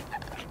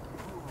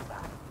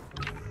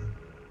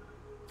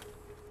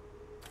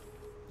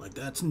 Like,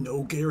 that's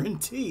no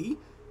guarantee.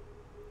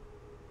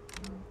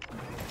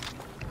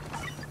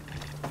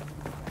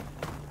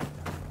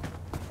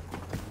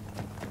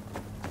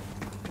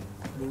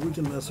 But we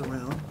can mess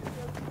around,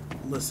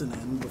 listen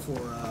in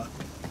before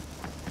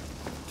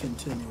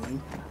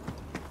continuing.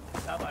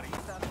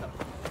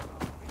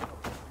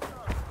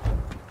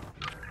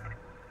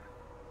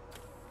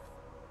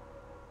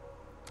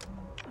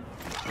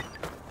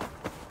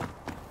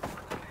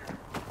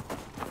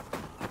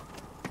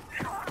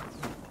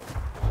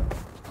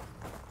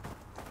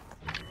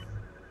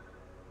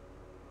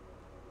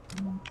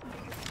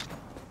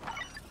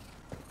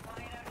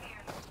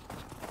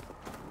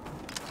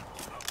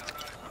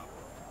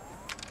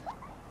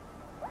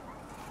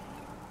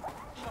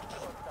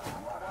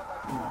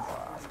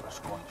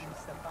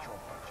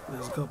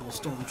 There's a couple of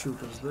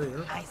stormtroopers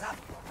there. Eyes up.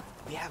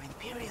 We have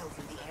Imperials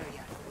in the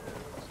area.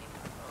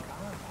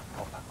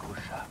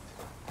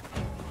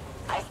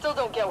 I still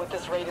don't get what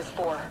this raid is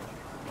for.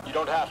 You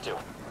don't have to.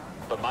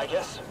 But my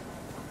guess?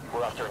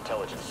 We're after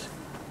intelligence.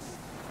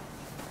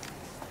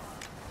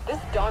 This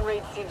Dawn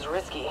raid seems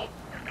risky.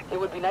 It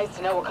would be nice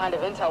to know what kind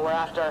of intel we're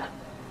after.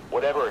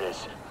 Whatever it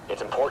is,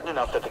 it's important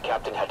enough that the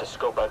captain had to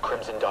scope out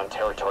Crimson Dawn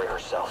territory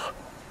herself.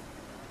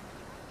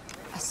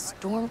 A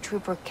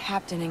stormtrooper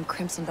captain in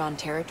Crimson Dawn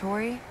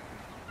territory?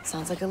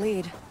 Sounds like a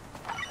lead.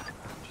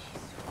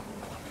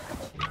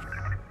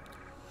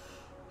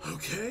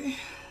 Okay.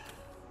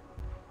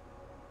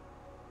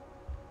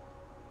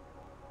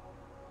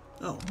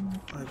 Oh,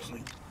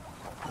 actually,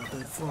 not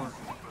that far.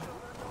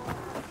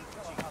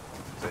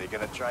 So you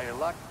gonna try your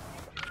luck?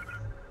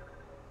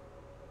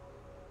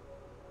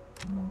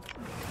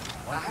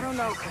 I don't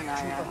know,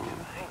 Kanaya.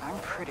 I'm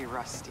pretty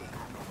rusty.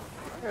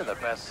 You're the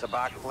best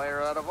sabacc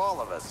player out of all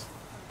of us.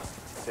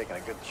 Taking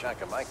a good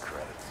chunk of my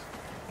credits.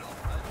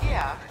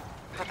 Yeah,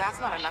 but that's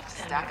not enough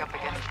to stack up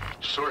against.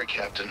 Sorry,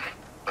 Captain,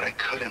 but I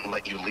couldn't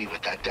let you leave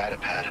with that data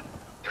pad.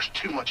 There's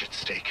too much at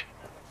stake.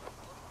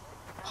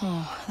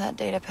 Oh, that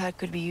data pad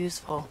could be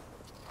useful.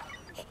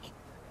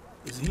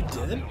 Is he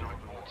dead?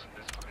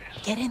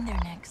 Get in there,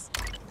 Nix.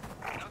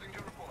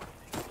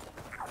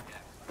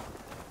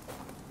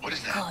 What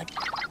is that? God.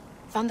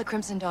 Found the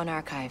Crimson Dawn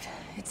archive.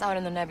 It's out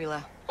in the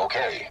nebula.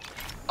 Okay,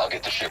 I'll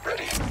get the ship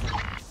ready.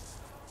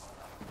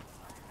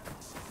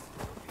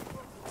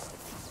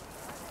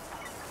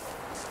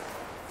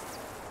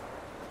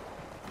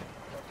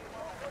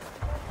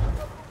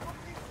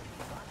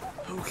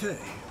 Okay,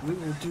 we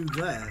will do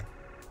that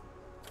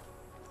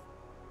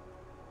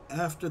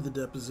after the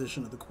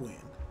deposition of the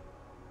Queen.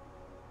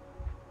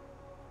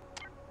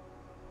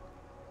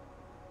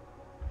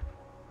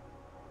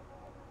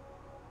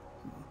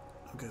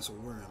 Okay, so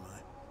where am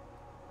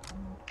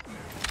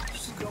I?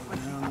 Just go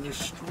down this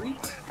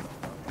street.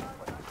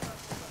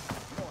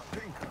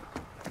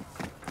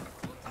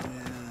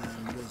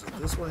 And was it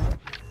this way?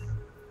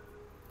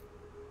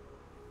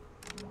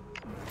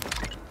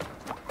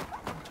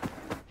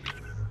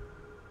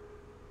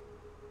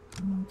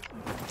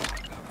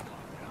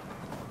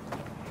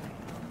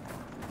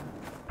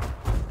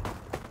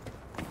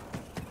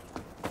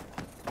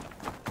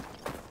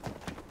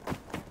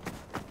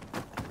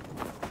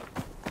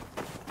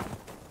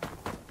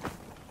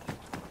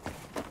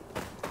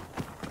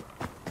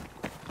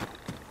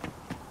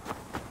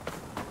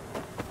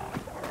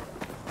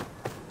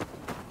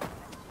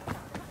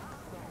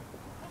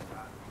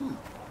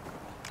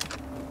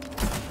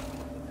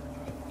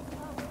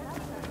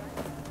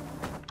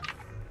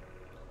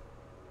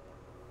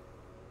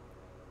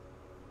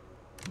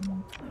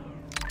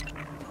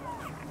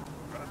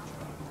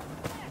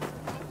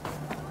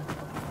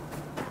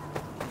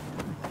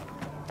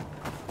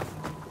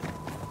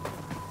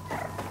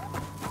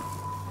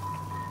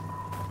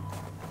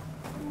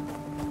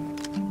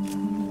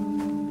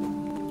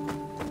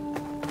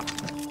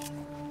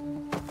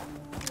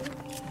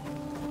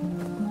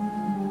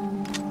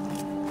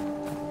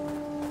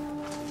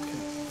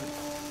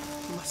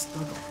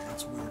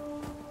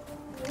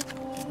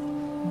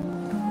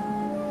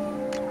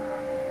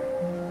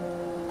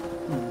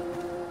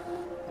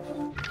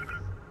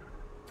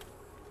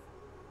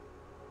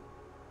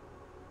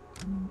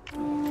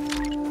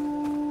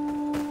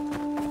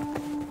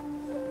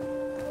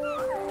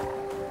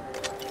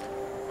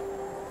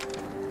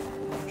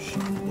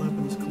 Machine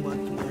weapons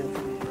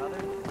collectible.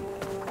 Brother?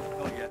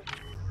 Oh, yeah.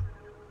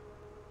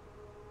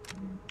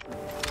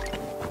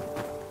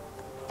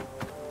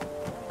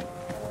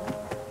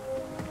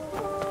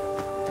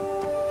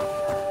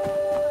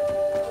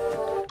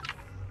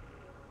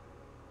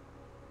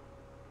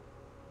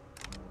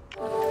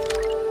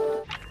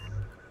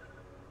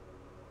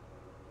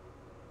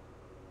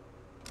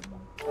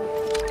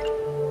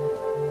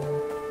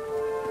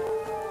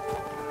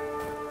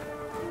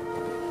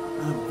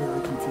 I'm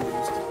very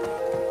confused.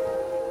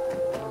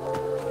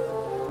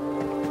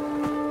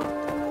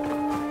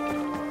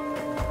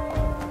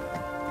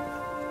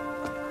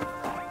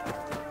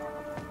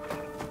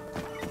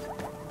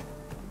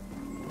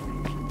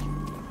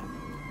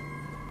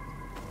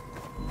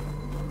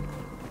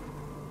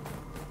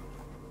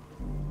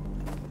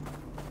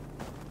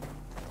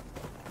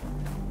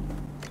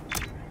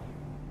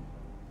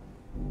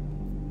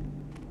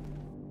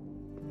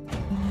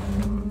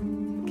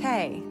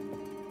 Kay,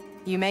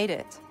 you made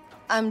it.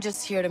 I'm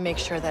just here to make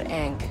sure that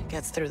Aang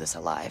gets through this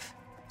alive.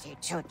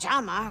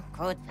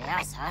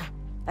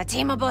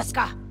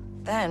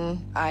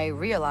 Then I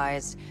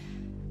realized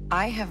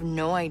I have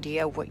no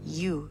idea what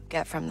you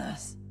get from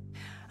this.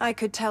 I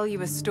could tell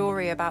you a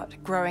story about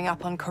growing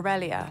up on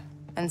Corellia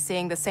and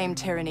seeing the same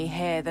tyranny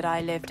here that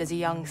I lived as a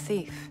young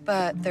thief.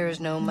 But there's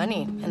no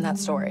money in that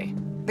story.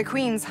 The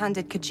Queen's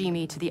handed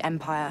Kijimi to the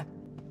Empire,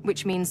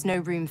 which means no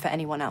room for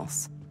anyone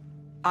else.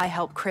 I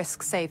help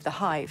Krisk save the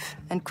Hive,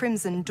 and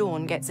Crimson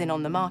Dawn gets in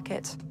on the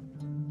market.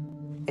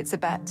 It's a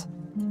bet,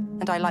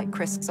 and I like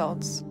Krisk's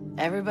odds.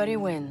 Everybody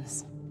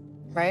wins,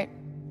 right?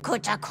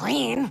 Kucha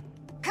Queen.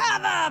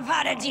 Kava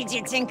para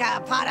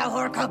Jijitinka para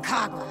Horko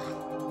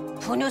Kagwa.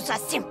 Punusa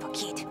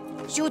Simpakit.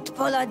 Shoot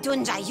Pola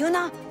Dunja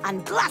Yuna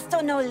and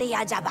Blasto no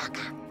Lia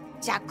Jabaka.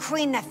 Ja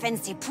Queen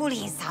Fensi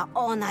Pulisa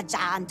Ona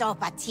Ja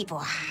Andopa Tipo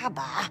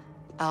Haba.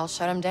 I'll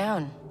shut him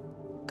down.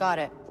 Got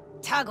it.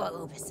 Tago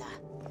Ubisa.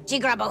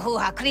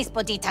 Jigrabahuha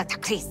Crispodita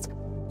Takris.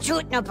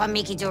 Shoot no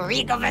Pamiki to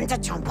Rigo Venta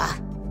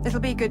Chompa. It'll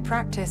be good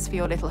practice for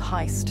your little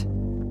heist.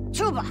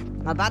 Chuba,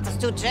 Mabatas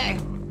Tuche.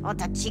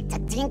 Ota Chikta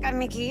Tinka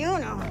Miki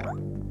Uno.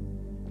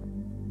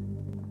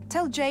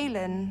 Tell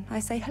Jalen I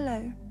say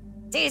hello.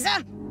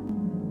 Teaser?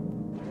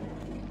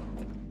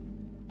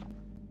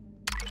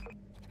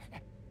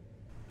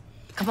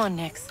 Come on,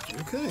 Nix.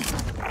 Okay.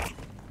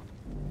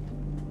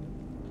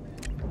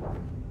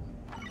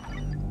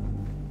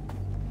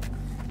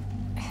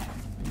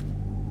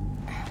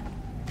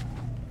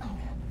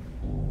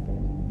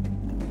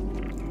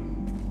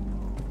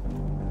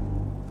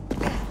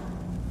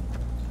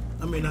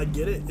 I mean, I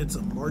get it, it's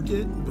a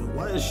market, but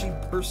why is she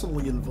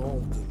personally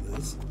involved in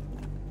this?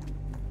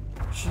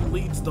 She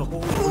leads the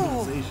whole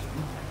organization.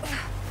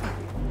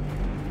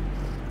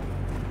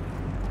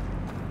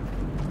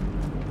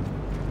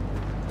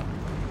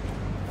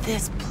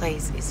 This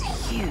place is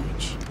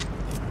huge.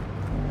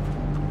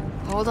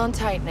 Hold on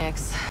tight,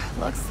 Nix.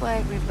 Looks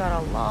like we've got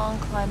a long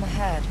climb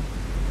ahead.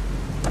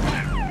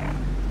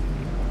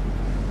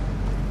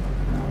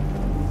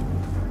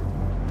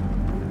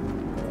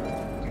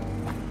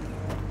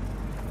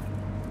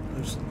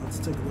 Let's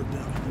take a look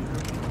down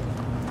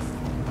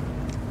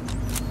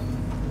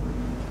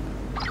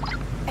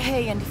here.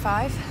 Hey,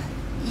 ND5.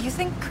 You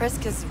think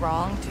Krisk is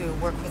wrong to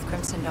work with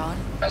Crimson Dawn?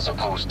 As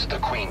opposed to the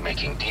Queen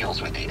making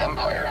deals with the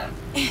Empire.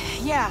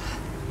 Yeah.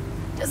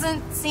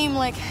 Doesn't seem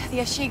like the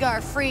Ashiga are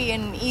free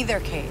in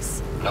either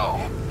case. No,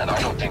 and I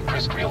don't think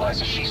Krisk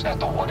realizes she's not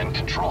the one in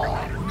control.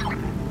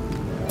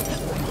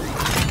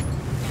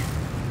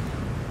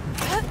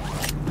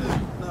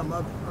 Not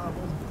my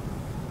problem.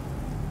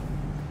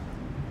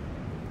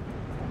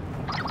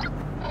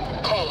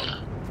 Kay,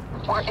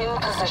 we're in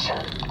position.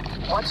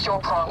 What's your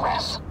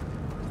progress?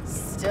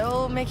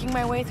 Still making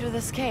my way through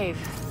this cave.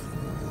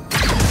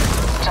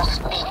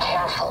 Just be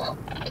careful.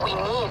 We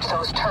need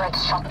those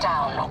turrets shut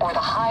down, or the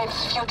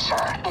Hive's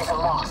future is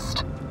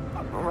lost.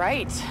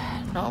 Right.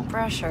 No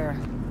pressure.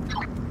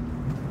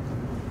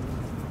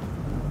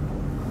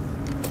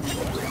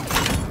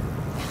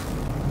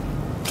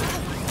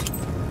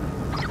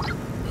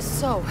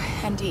 So,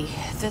 Andy,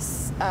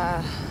 this,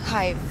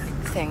 Hive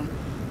thing,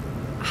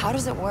 how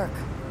does it work?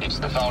 It's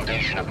the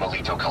foundation of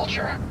Melito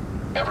culture.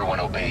 Everyone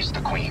obeys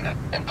the Queen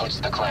and puts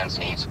the clan's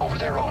needs over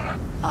their own.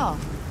 Oh,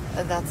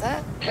 that's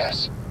it?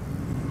 Yes.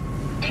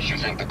 Did you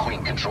think the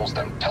Queen controls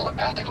them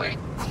telepathically?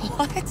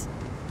 What?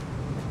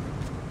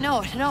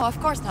 No, of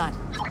course not.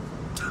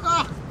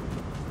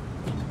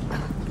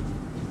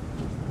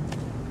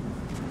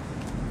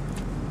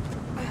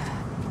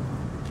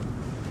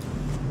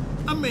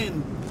 I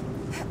mean,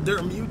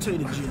 they're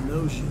mutated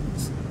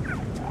Geonosians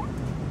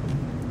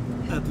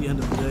at the end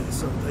of the day,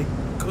 so they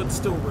could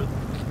still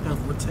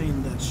have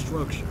retained that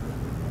structure.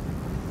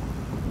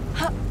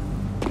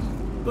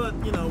 But,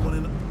 you know, when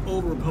an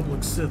Old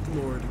Republic Sith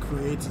Lord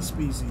creates a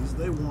species,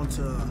 they want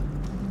to...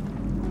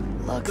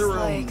 Looks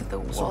like the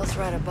wall's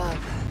right above.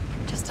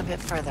 Just a bit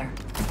further.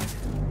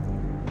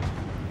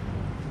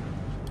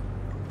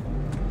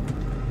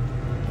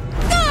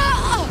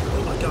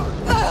 Oh my god.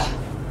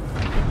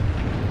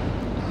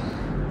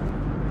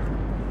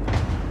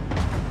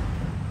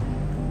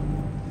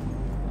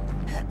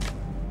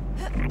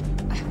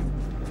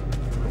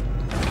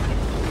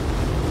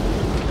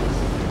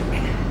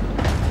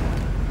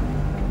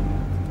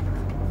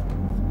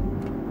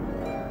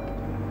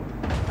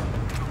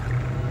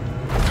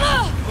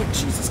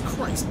 Jesus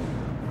Christ.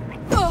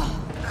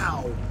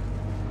 Ow.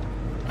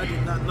 I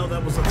did not know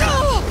that was a...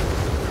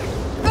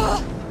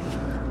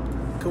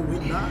 Could we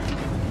not?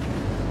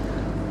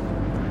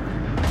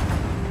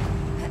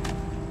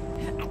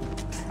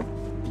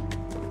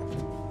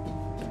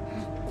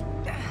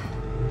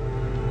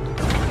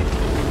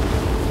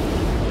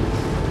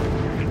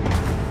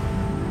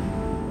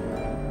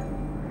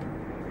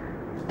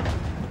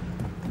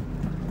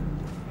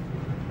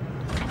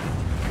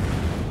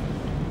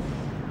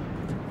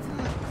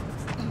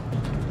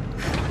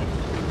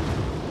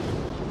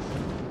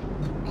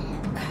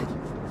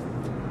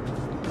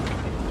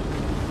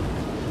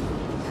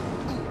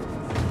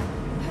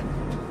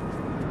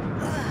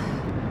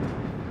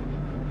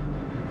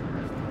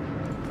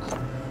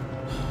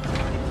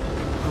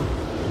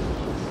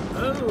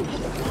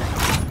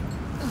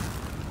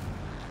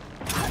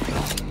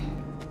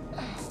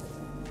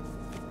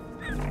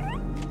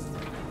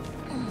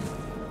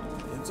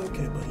 It's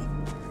okay, buddy.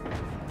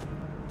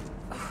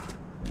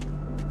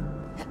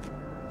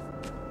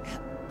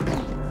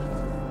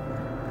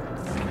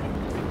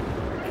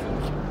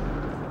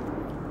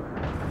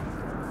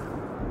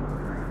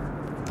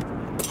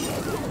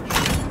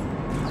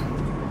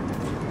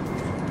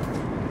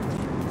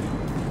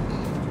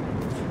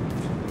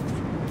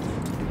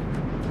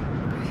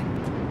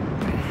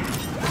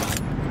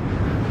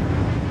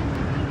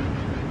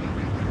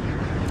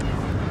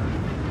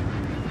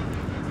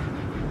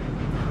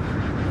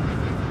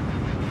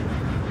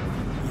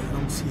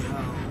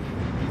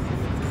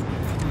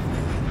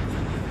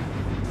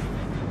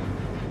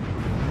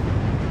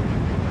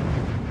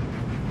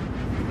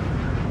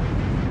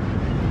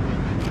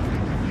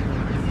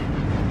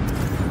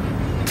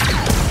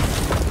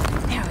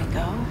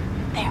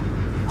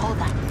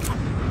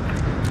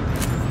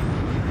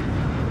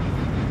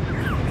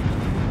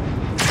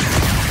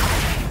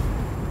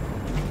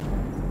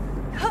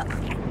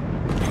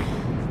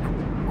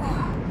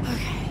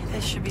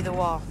 The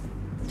wall.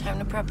 Time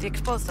to prep the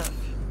explosive.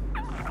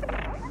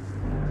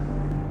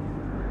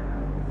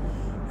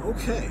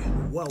 Okay,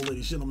 well, ladies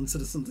and gentlemen,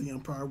 citizens of the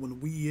Empire,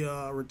 when we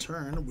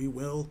return, we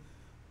will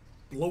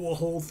blow a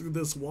hole through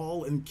this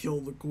wall and kill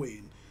the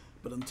Queen.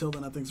 But until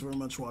then, thanks very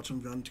much for watching.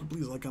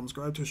 Please like, comment,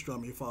 subscribe to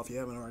Astronomy if you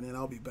haven't already, and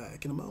I'll be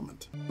back in a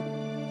moment.